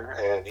player,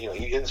 and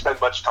he didn't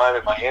spend much time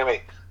in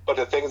Miami. But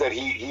the things that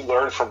he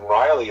learned from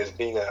Riley as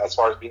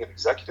far as being an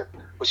executive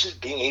was just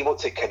being able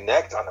to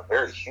connect on a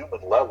very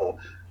human level.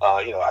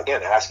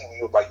 Again, asking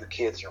you about your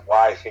kids, your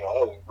wife,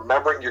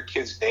 remembering your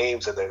kids'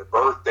 names and their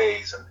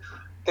birthdays and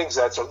things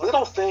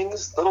little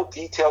things, little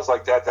details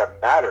like that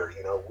matter.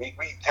 We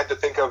tend to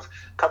think of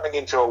coming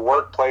into a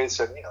workplace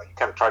and, you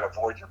kind of try to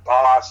avoid your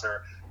boss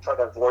or try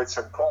to avoid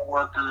some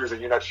coworkers,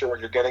 and you're not sure what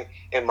you're getting.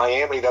 In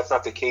Miami, that's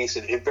not the case.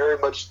 It very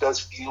much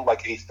does feel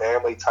like a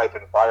family type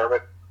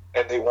environment.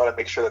 And they want to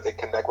make sure that they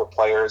connect with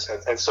players.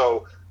 And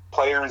so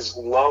players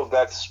love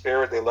that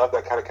spirit. They love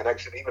that kind of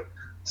connection. Even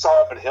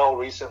Solomon Hill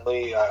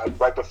recently,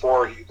 right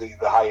before the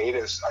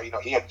hiatus,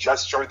 he had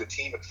just joined the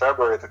team in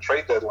February at the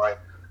trade deadline.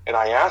 And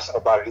I asked him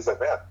about it. He's like,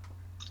 man,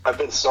 I've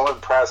been so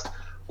impressed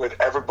with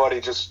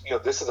everybody. Just,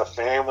 this is a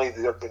family.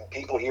 There have been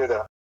people here that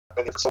have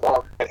been here for so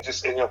long. And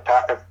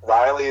Pat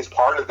Riley is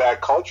part of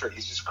that culture.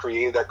 He's just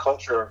created that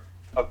culture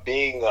of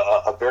being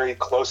a very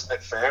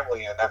close-knit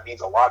family. And that means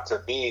a lot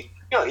to me.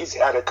 He's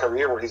had a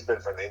career where he's been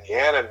from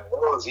Indiana and New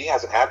Orleans. He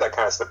hasn't had that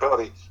kind of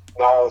stability.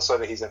 Now all of a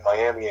sudden he's in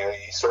Miami, and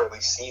he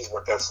certainly sees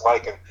what that's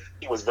like, and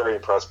he was very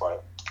impressed by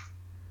it.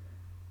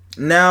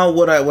 Now,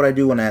 what I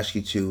do want to ask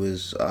you too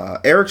is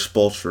Eric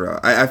Spoelstra.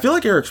 I feel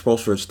like Eric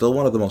Spoelstra is still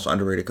one of the most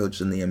underrated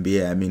coaches in the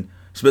NBA. I mean,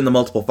 he's been to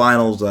multiple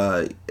finals,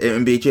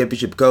 NBA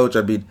championship coach.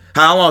 I mean,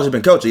 how long has he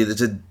been coaching?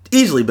 It's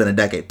easily been a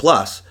decade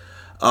plus.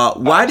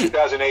 Why do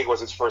 2008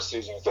 was his first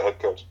season as the head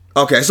coach.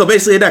 Okay, so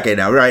basically a decade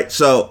now, right?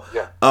 So,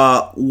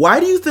 Yeah. Why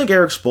do you think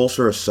Eric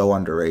Spoelstra is so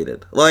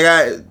underrated?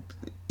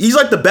 He's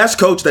like the best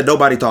coach that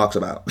nobody talks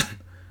about.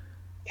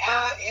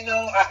 Yeah,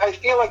 I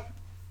feel like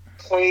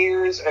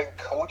players and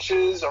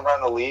coaches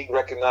around the league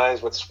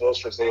recognize what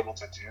Spoelstra is able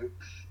to do.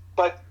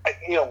 But,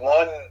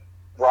 one,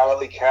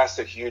 Riley cast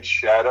a huge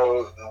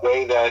shadow. The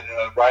way that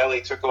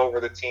Riley took over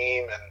the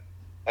team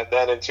and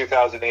then in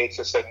 2008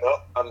 just said, no,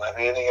 I'm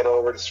handing it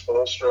over to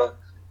Spoelstra.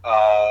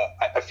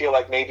 I feel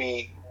like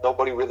maybe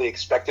nobody really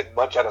expected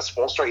much out of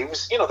Spoelstra. He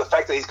was, the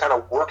fact that he's kind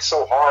of worked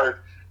so hard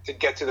to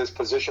get to this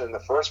position in the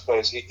first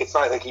place. It's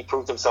not like he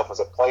proved himself as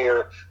a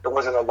player. There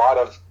wasn't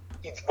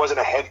he wasn't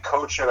a head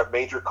coach at a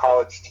major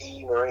college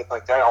team or anything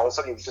like that. All of a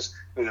sudden, he was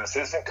an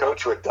assistant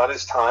coach who had done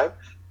his time,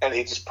 and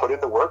he just put in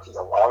the work.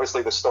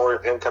 Obviously, the story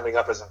of him coming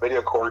up as a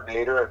video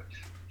coordinator and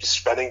just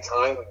spending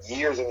time,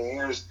 years and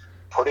years,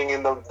 putting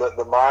in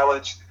the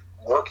mileage,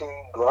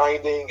 working,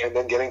 grinding, and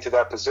then getting to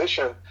that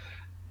position.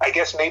 I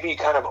guess maybe you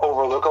kind of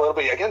overlook a little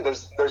bit. Again,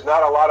 there's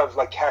not a lot of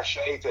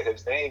cachet to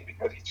his name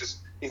because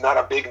he's not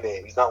a big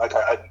name. He's not like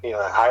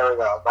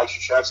hiring a Mike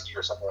Krzyzewski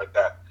or something like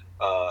that.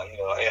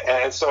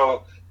 And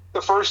so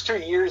the first 2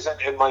 years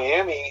in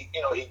Miami,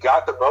 he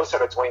got the most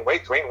out of Dwayne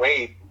Wade. Dwayne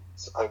Wade,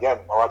 again,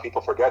 a lot of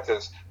people forget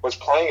this, was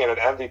playing at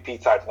an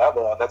MVP type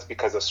level, and that's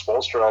because of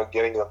Spoelstra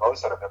getting the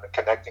most out of him and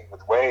connecting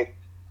with Wade.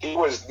 He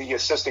was the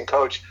assistant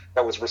coach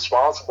that was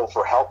responsible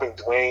for helping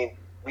Dwayne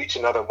reach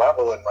another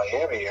level in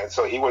Miami, and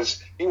so he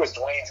was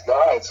Dwayne's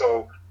guy. And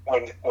so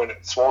when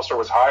Spoelstra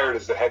was hired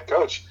as the head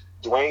coach,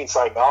 Dwayne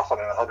signed off on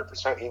it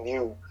 100%. He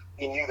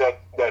knew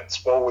that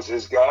Spo was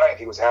his guy, and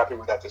he was happy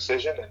with that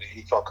decision, and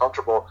he felt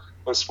comfortable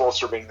with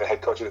Spoelstra being the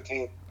head coach of the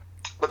team.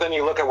 But then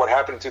you look at what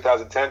happened in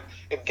 2010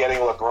 in getting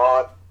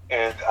LeBron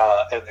and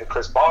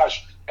Chris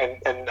Bosh,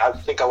 and I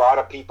think a lot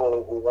of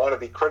people who want to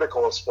be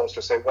critical of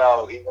Spoelstra say,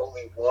 well, he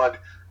only won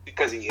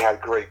because he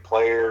had great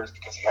players,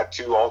 because he had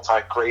two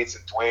all-time greats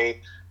in Dwayne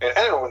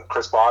and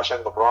Chris Bosh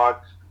and LeBron.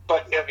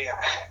 But I mean,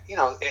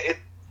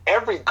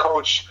 every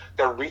coach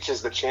that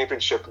reaches the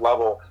championship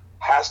level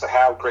has to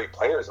have great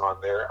players on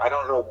there. I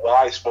don't know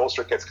why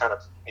Spoelstra gets kind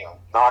of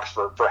knocked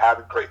for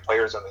having great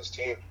players on his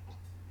team.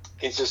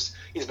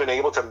 He's been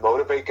able to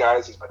motivate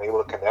guys. He's been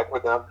able to connect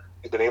with them.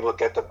 He's been able to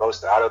get the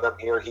most out of them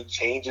here. He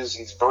changes.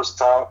 He's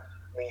versatile.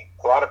 I mean,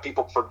 a lot of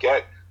people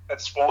forget that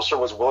Spoelstra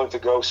was willing to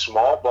go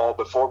small ball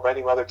before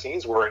many other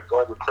teams were, and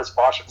going with Chris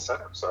Bosh at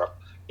center. So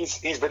he's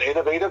been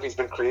innovative. He's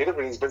been creative,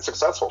 and he's been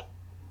successful.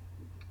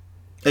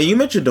 And you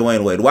mentioned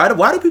Dwayne Wade.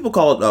 Why do people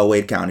call it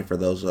Wade County for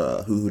those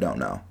who don't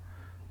know?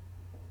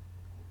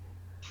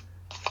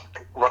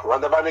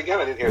 Run that by me again.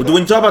 I didn't hear that.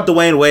 When you talk about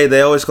Dwayne Wade,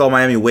 they always call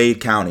Miami Wade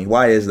County.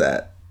 Why is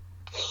that?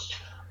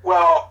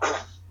 Well,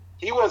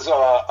 he was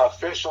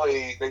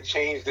officially, they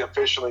changed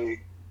officially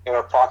in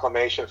a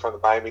proclamation from the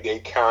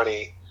Miami-Dade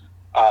County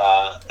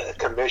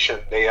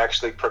Commission. They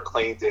actually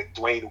proclaimed it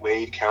Dwayne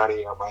Wade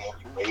County or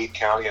Miami Wade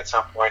County at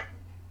some point.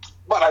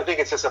 But I think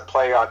it's just a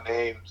play on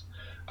names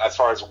as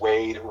far as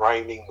Wade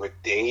rhyming with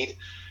Dade.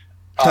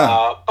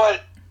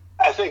 But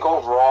I think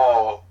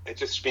overall, it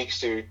just speaks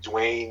to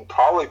Dwayne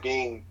probably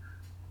being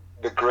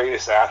the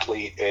greatest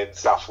athlete in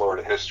South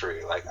Florida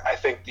history. I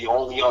think the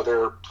only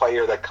other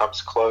player that comes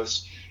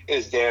close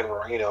is Dan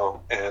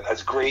Marino, and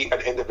as great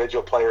an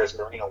individual player as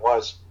Marino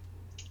was,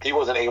 he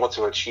wasn't able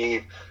to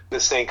achieve the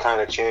same kind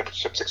of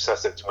championship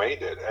success that Dwayne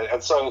did.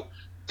 And so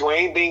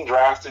Dwayne being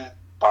drafted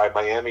by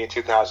Miami in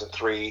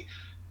 2003,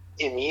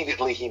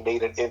 immediately he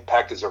made an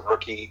impact as a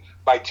rookie.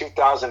 By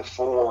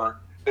 2004,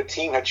 the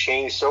team had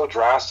changed so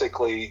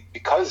drastically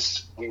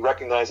because we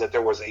recognized that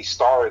there was a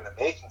star in the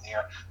making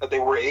here, that they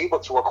were able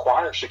to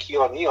acquire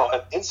Shaquille O'Neal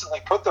and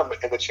instantly put them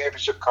in the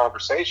championship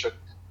conversation.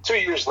 2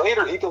 years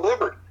later, he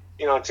delivered.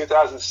 In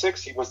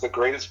 2006, he was the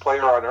greatest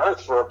player on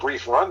earth for a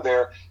brief run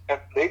there,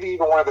 and maybe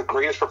even one of the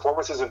greatest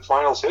performances in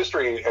finals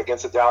history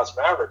against the Dallas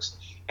Mavericks.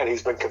 And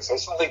he's been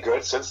consistently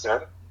good since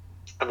then.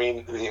 I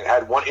mean, he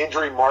had one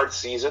injury-marred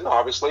season,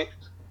 obviously,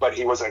 but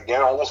he was,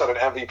 again, almost at an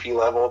MVP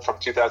level from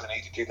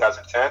 2008 to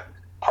 2010.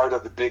 Part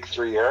of the Big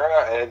Three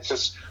era, and it's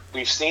just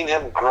we've seen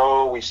him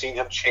grow, we've seen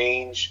him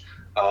change,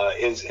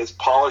 his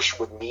polish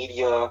with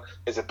media,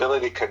 his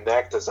ability to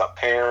connect as a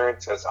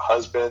parent, as a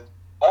husband,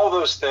 all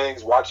those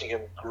things. Watching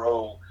him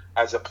grow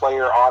as a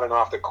player on and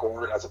off the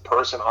court, as a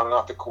person on and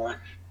off the court,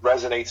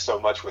 resonates so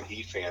much with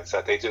Heat fans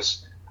that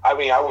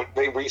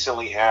they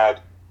recently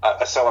had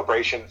a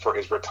celebration for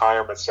his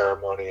retirement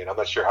ceremony, and I'm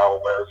not sure how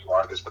aware you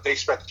are of this, but they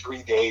spent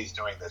 3 days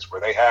doing this,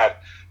 where they had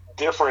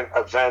different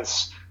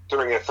events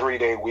during a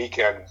 3-day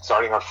weekend,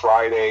 starting on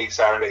Friday,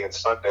 Saturday, and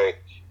Sunday.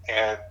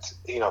 And,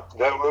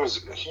 that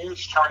was a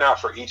huge turnout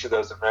for each of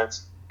those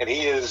events. And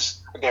he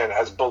is, again,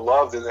 as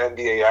beloved an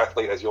NBA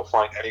athlete as you'll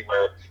find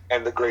anywhere,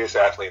 and the greatest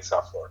athlete in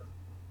South Florida.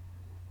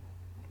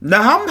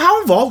 Now,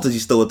 how involved is he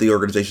still with the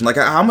organization? Like,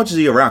 how much is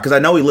he around? Because I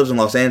know he lives in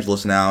Los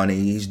Angeles now, and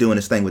he's doing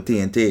his thing with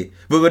TNT.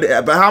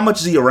 But how much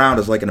is he around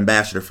as, like, an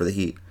ambassador for the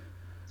Heat?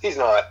 He's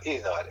not. He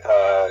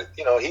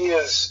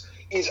is.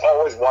 He's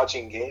always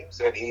watching games,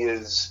 and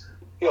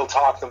he'll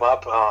talk them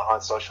up on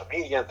social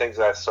media and things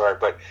of that sort.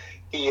 But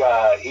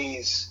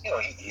he's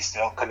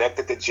still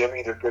connected to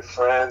Jimmy. They're good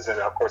friends, and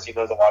of course, he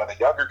knows a lot of the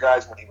younger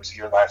guys when he was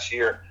here last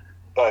year.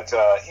 But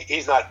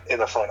he's not in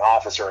the front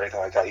office or anything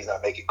like that. He's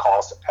not making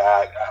calls to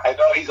Pat. I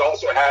know he's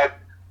also had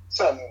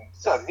some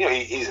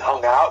he's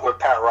hung out with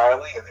Pat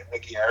Riley and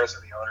Mickey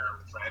Harrison, the owner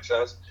of the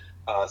franchise.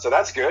 So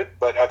that's good.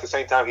 But at the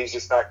same time, he's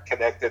just not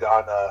connected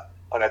on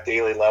a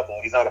daily level.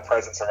 He's not a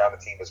presence around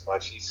the team as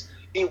much.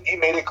 He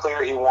made it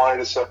clear he wanted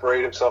to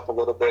separate himself a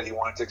little bit. He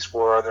wanted to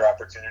explore other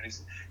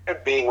opportunities.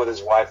 And being with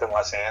his wife in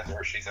Los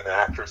Angeles, she's an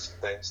actress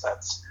and things,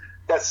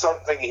 that's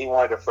something he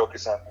wanted to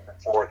focus on moving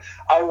forward.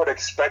 I would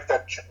expect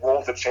that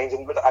role to change a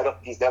little bit.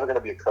 He's never going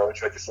to be a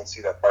coach. I just don't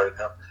see that part of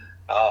him.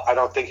 I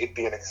don't think he'd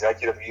be an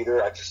executive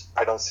either.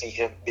 I don't see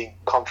him being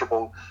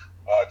comfortable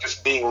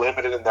just being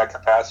limited in that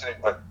capacity.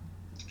 But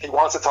he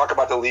wants to talk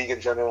about the league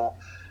in general.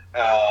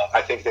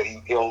 I think that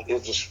he'll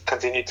just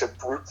continue to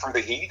root for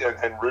the Heat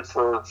and root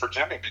for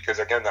Jimmy because,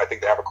 again, I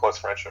think they have a close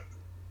friendship.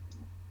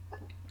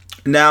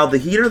 Now, the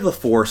Heat are the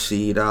 4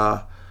 seed.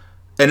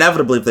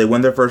 Inevitably, if they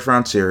win their first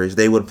round series,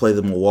 they would play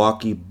the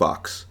Milwaukee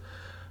Bucks.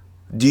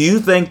 Do you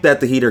think that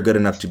the Heat are good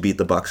enough to beat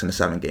the Bucks in a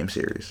 7-game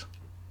series?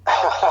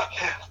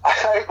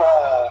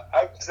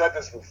 I've said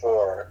this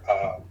before.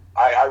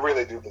 I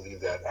really do believe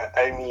that.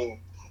 I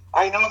mean,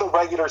 I know the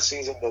regular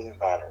season doesn't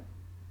matter.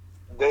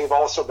 They've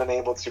also been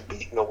able to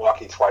beat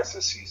Milwaukee twice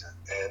this season,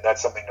 and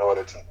that's something no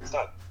other team has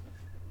done.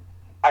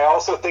 I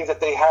also think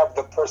that they have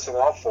the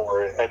personnel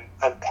for it,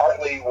 and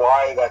partly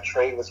why that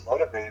trade was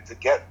motivated to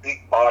get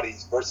big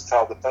bodies,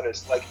 versatile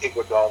defenders like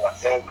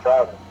Iguodala and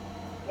Crowder,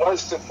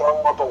 was to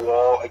throw up a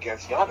wall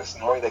against Giannis,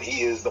 knowing that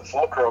he is the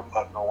fulcrum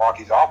of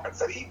Milwaukee's offense,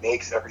 that he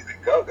makes everything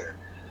go there.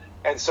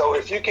 And so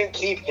if you can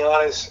keep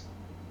Giannis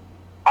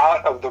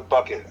out of the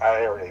bucket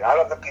area, out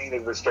of the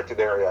painted restricted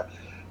area,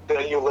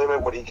 then you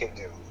limit what he can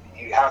do.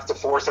 You have to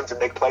force him to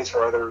make plays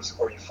for others,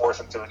 or you force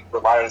him to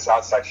rely on his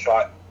outside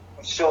shot,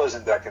 which still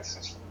isn't that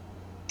consistent.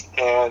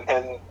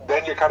 And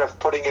then you're kind of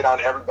putting it on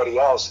everybody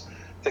else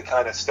to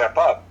kind of step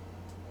up.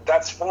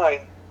 That's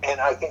fine, and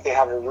I think they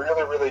have a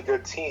really, really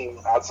good team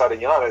outside of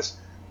Giannis,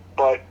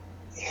 but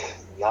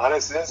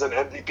Giannis is an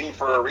MVP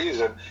for a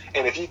reason,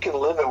 and if you can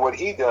limit what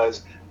he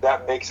does,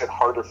 that makes it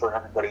harder for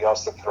everybody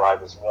else to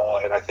thrive as well.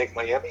 And I think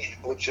Miami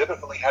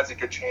legitimately has a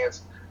good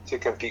chance to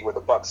compete with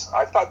the Bucks.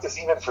 I've thought this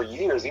even for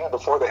years, even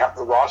before they have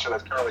the roster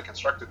that's currently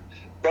constructed.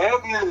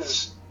 Bam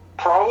is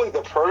probably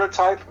the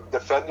prototype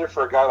defender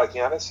for a guy like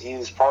Giannis.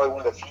 He's probably one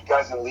of the few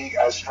guys in the league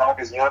as strong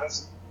as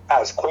Giannis,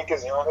 as quick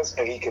as Giannis,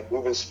 and he can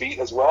move his feet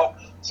as well.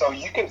 So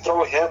you can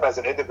throw him as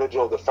an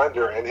individual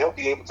defender, and he'll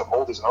be able to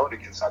hold his own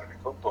against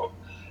Antetokounmpo.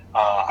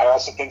 I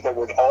also think that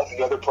with all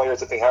the other players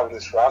that they have in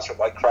this roster,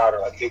 like Crowder,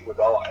 like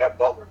Iguodala, and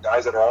Butler,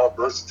 guys that are all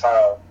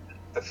versatile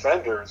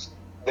defenders,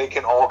 they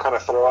can all kind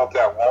of throw up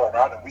that wall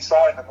around him. We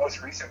saw in the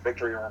most recent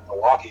victory in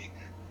Milwaukee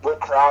with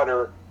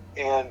Crowder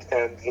and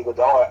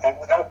Iguodala, and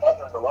without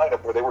Butler in the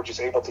lineup, where they were just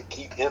able to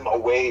keep him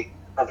away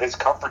from his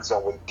comfort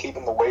zone, keep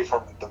him away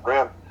from the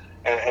rim,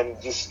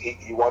 and just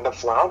he wound up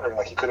floundering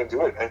like he couldn't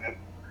do it. And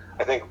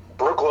I think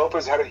Brook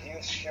Lopez had a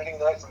huge shooting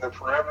night from the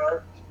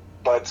perimeter,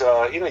 but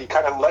you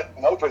kind of let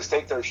Lopez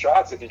take their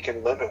shots if you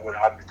can limit what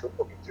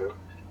Antetokounmpo can do.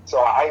 So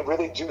I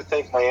really do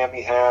think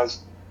Miami has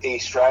a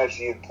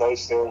strategy in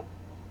place there.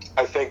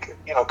 I think,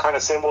 kind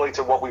of similarly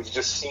to what we've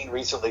just seen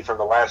recently from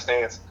The Last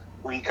Dance,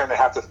 where you kind of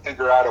have to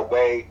figure out a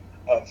way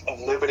of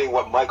limiting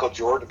what Michael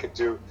Jordan could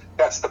do.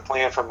 That's the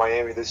plan for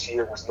Miami this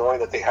year, was knowing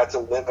that they had to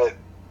limit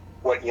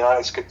what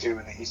Giannis could do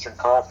in the Eastern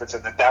Conference,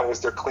 and that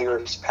was their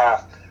clearest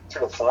path to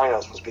the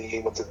finals, was being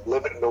able to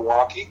limit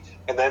Milwaukee.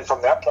 And then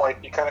from that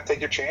point, you kind of take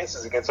your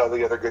chances against all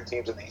the other good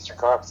teams in the Eastern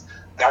Conference.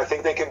 I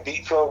think they can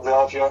beat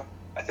Philadelphia.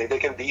 I think they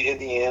can beat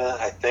Indiana.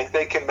 I think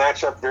they can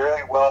match up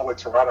very well with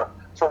Toronto.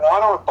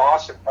 Toronto and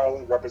Boston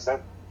probably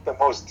represent the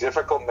most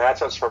difficult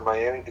matchups for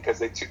Miami because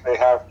they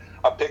have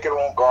a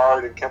pick-and-roll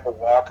guard in Kemba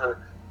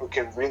Walker who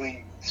can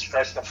really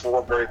stretch the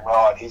floor very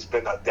well, and he's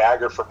been a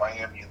dagger for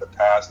Miami in the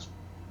past.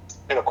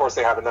 And, of course,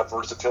 they have enough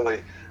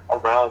versatility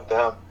around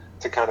them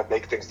to kind of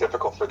make things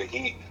difficult for the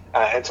Heat.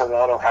 And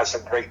Toronto has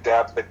some great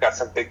depth. They've got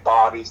some big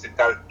bodies. They've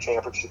got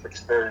championship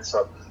experience.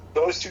 So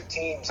those two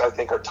teams, I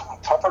think, are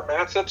tougher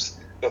matchups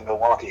than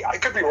Milwaukee. I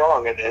could be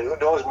wrong, and who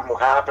knows what will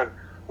happen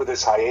with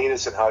this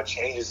hiatus and how it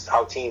changes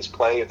how teams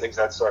play and things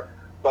of that sort.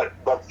 But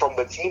from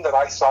the team that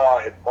I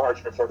saw in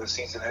March before the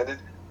season ended,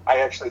 I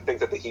actually think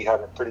that the Heat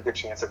have a pretty good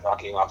chance of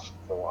knocking off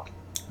Milwaukee.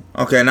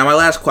 Okay, now my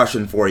last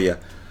question for you.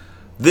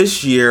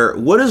 This year,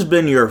 what has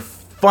been your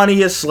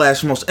funniest /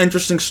 most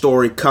interesting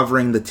story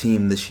covering the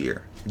team this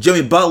year?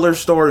 Jimmy Butler's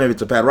story, maybe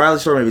it's a Pat Riley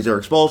story, maybe it's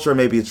Eric Spoelstra,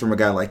 maybe it's from a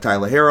guy like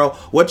Tyler Hero.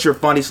 What's your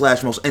funny /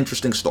 most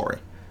interesting story?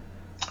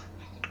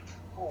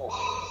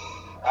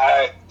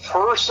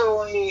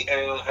 personally,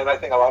 and I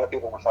think a lot of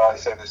people would probably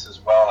say this as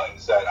well,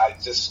 is that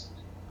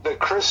the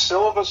Chris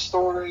Silva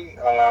story,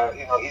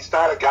 he's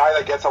not a guy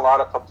that gets a lot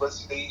of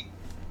publicity.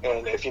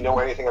 And if you know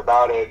anything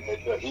about it,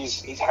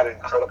 he's had an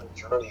incredible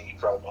journey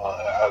from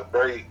a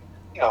very,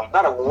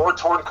 not a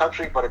war-torn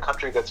country, but a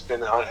country that's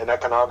been an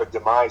economic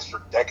demise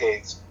for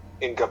decades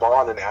in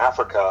Gabon in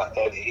Africa.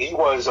 And he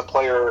was a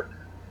player.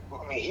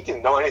 I mean, he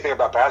didn't know anything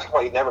about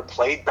basketball. He never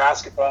played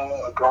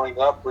basketball growing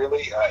up,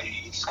 really.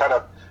 He just kind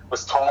of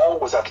was tall,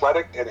 was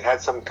athletic, and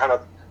had some kind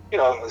of,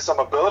 some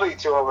ability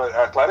to him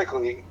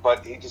athletically,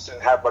 but he just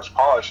didn't have much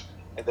polish.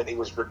 And then he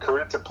was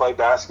recruited to play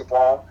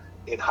basketball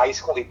in high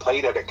school. He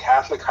played at a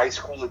Catholic high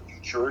school in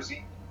New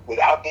Jersey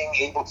without being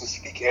able to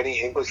speak any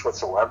English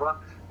whatsoever.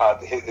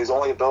 His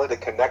only ability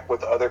to connect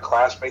with other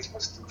classmates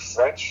was through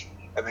French,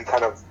 and then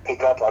kind of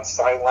pick up on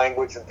sign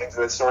language and things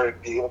of that sort,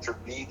 and be able to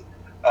read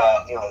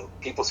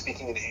people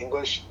speaking in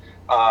English.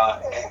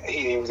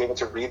 He was able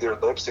to read their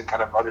lips and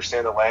kind of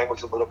understand the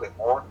language a little bit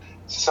more.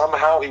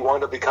 Somehow he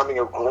wound up becoming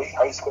a great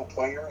high school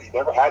player. He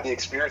never had the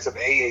experience of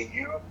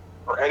AAU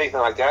or anything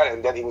like that,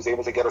 and then he was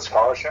able to get a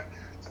scholarship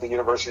to the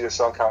University of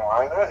South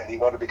Carolina, and he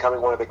wound up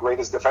becoming one of the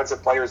greatest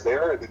defensive players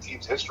there in the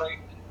team's history.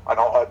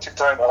 A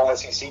two-time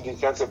All-SEC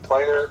defensive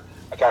player,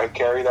 a guy who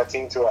carried that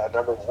team to a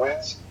number of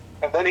wins.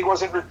 And then he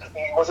wasn't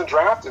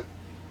drafted,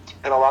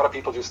 and a lot of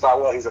people just thought,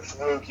 well, he's a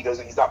fluke.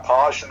 He's not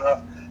polished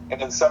enough.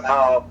 And then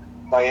somehow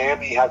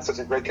Miami had such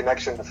a great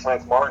connection to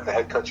Frank Martin, the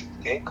head coach of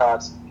the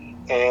Gamecocks,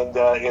 and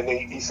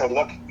he said,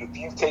 look, if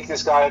you take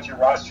this guy at your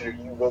roster,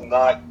 you will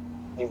not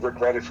be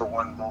regretted for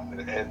one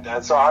moment.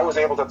 And so I was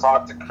able to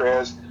talk to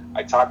Chris.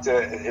 I talked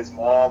to his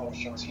mom when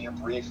she was here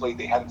briefly.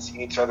 They hadn't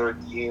seen each other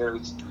in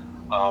years.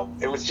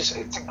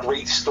 It's a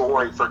great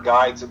story for a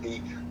guy to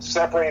be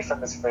separated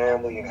from his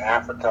family in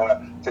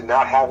Africa, to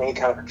not have any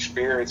kind of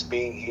experience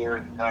being here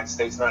in the United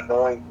States, not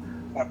knowing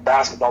what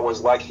basketball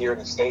was like here in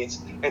the States,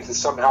 and to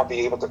somehow be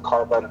able to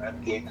carve out an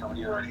NBA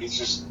career. And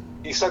he's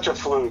such a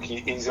fluke.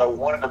 He's a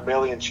 1 in a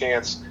million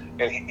chance,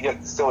 and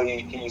yet still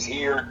he's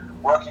here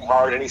working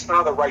hard, and he's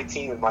found the right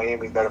team in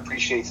Miami that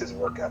appreciates his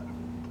work ethic.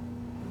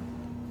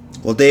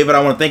 Well, David,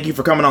 I want to thank you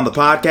for coming on the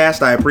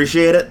podcast. I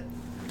appreciate it.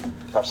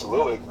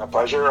 Absolutely. My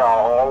pleasure.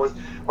 I'll always,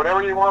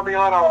 whenever you want me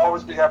on, I'll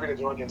always be happy to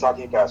join you and talk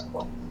to you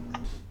basketball.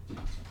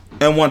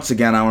 And once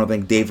again, I want to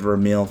thank David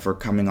Ramil for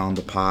coming on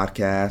the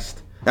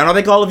podcast. And I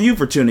thank all of you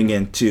for tuning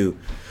in to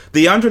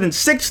the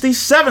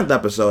 167th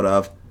episode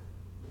of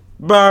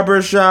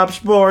Barbershop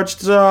Sports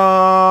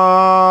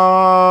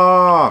Talk.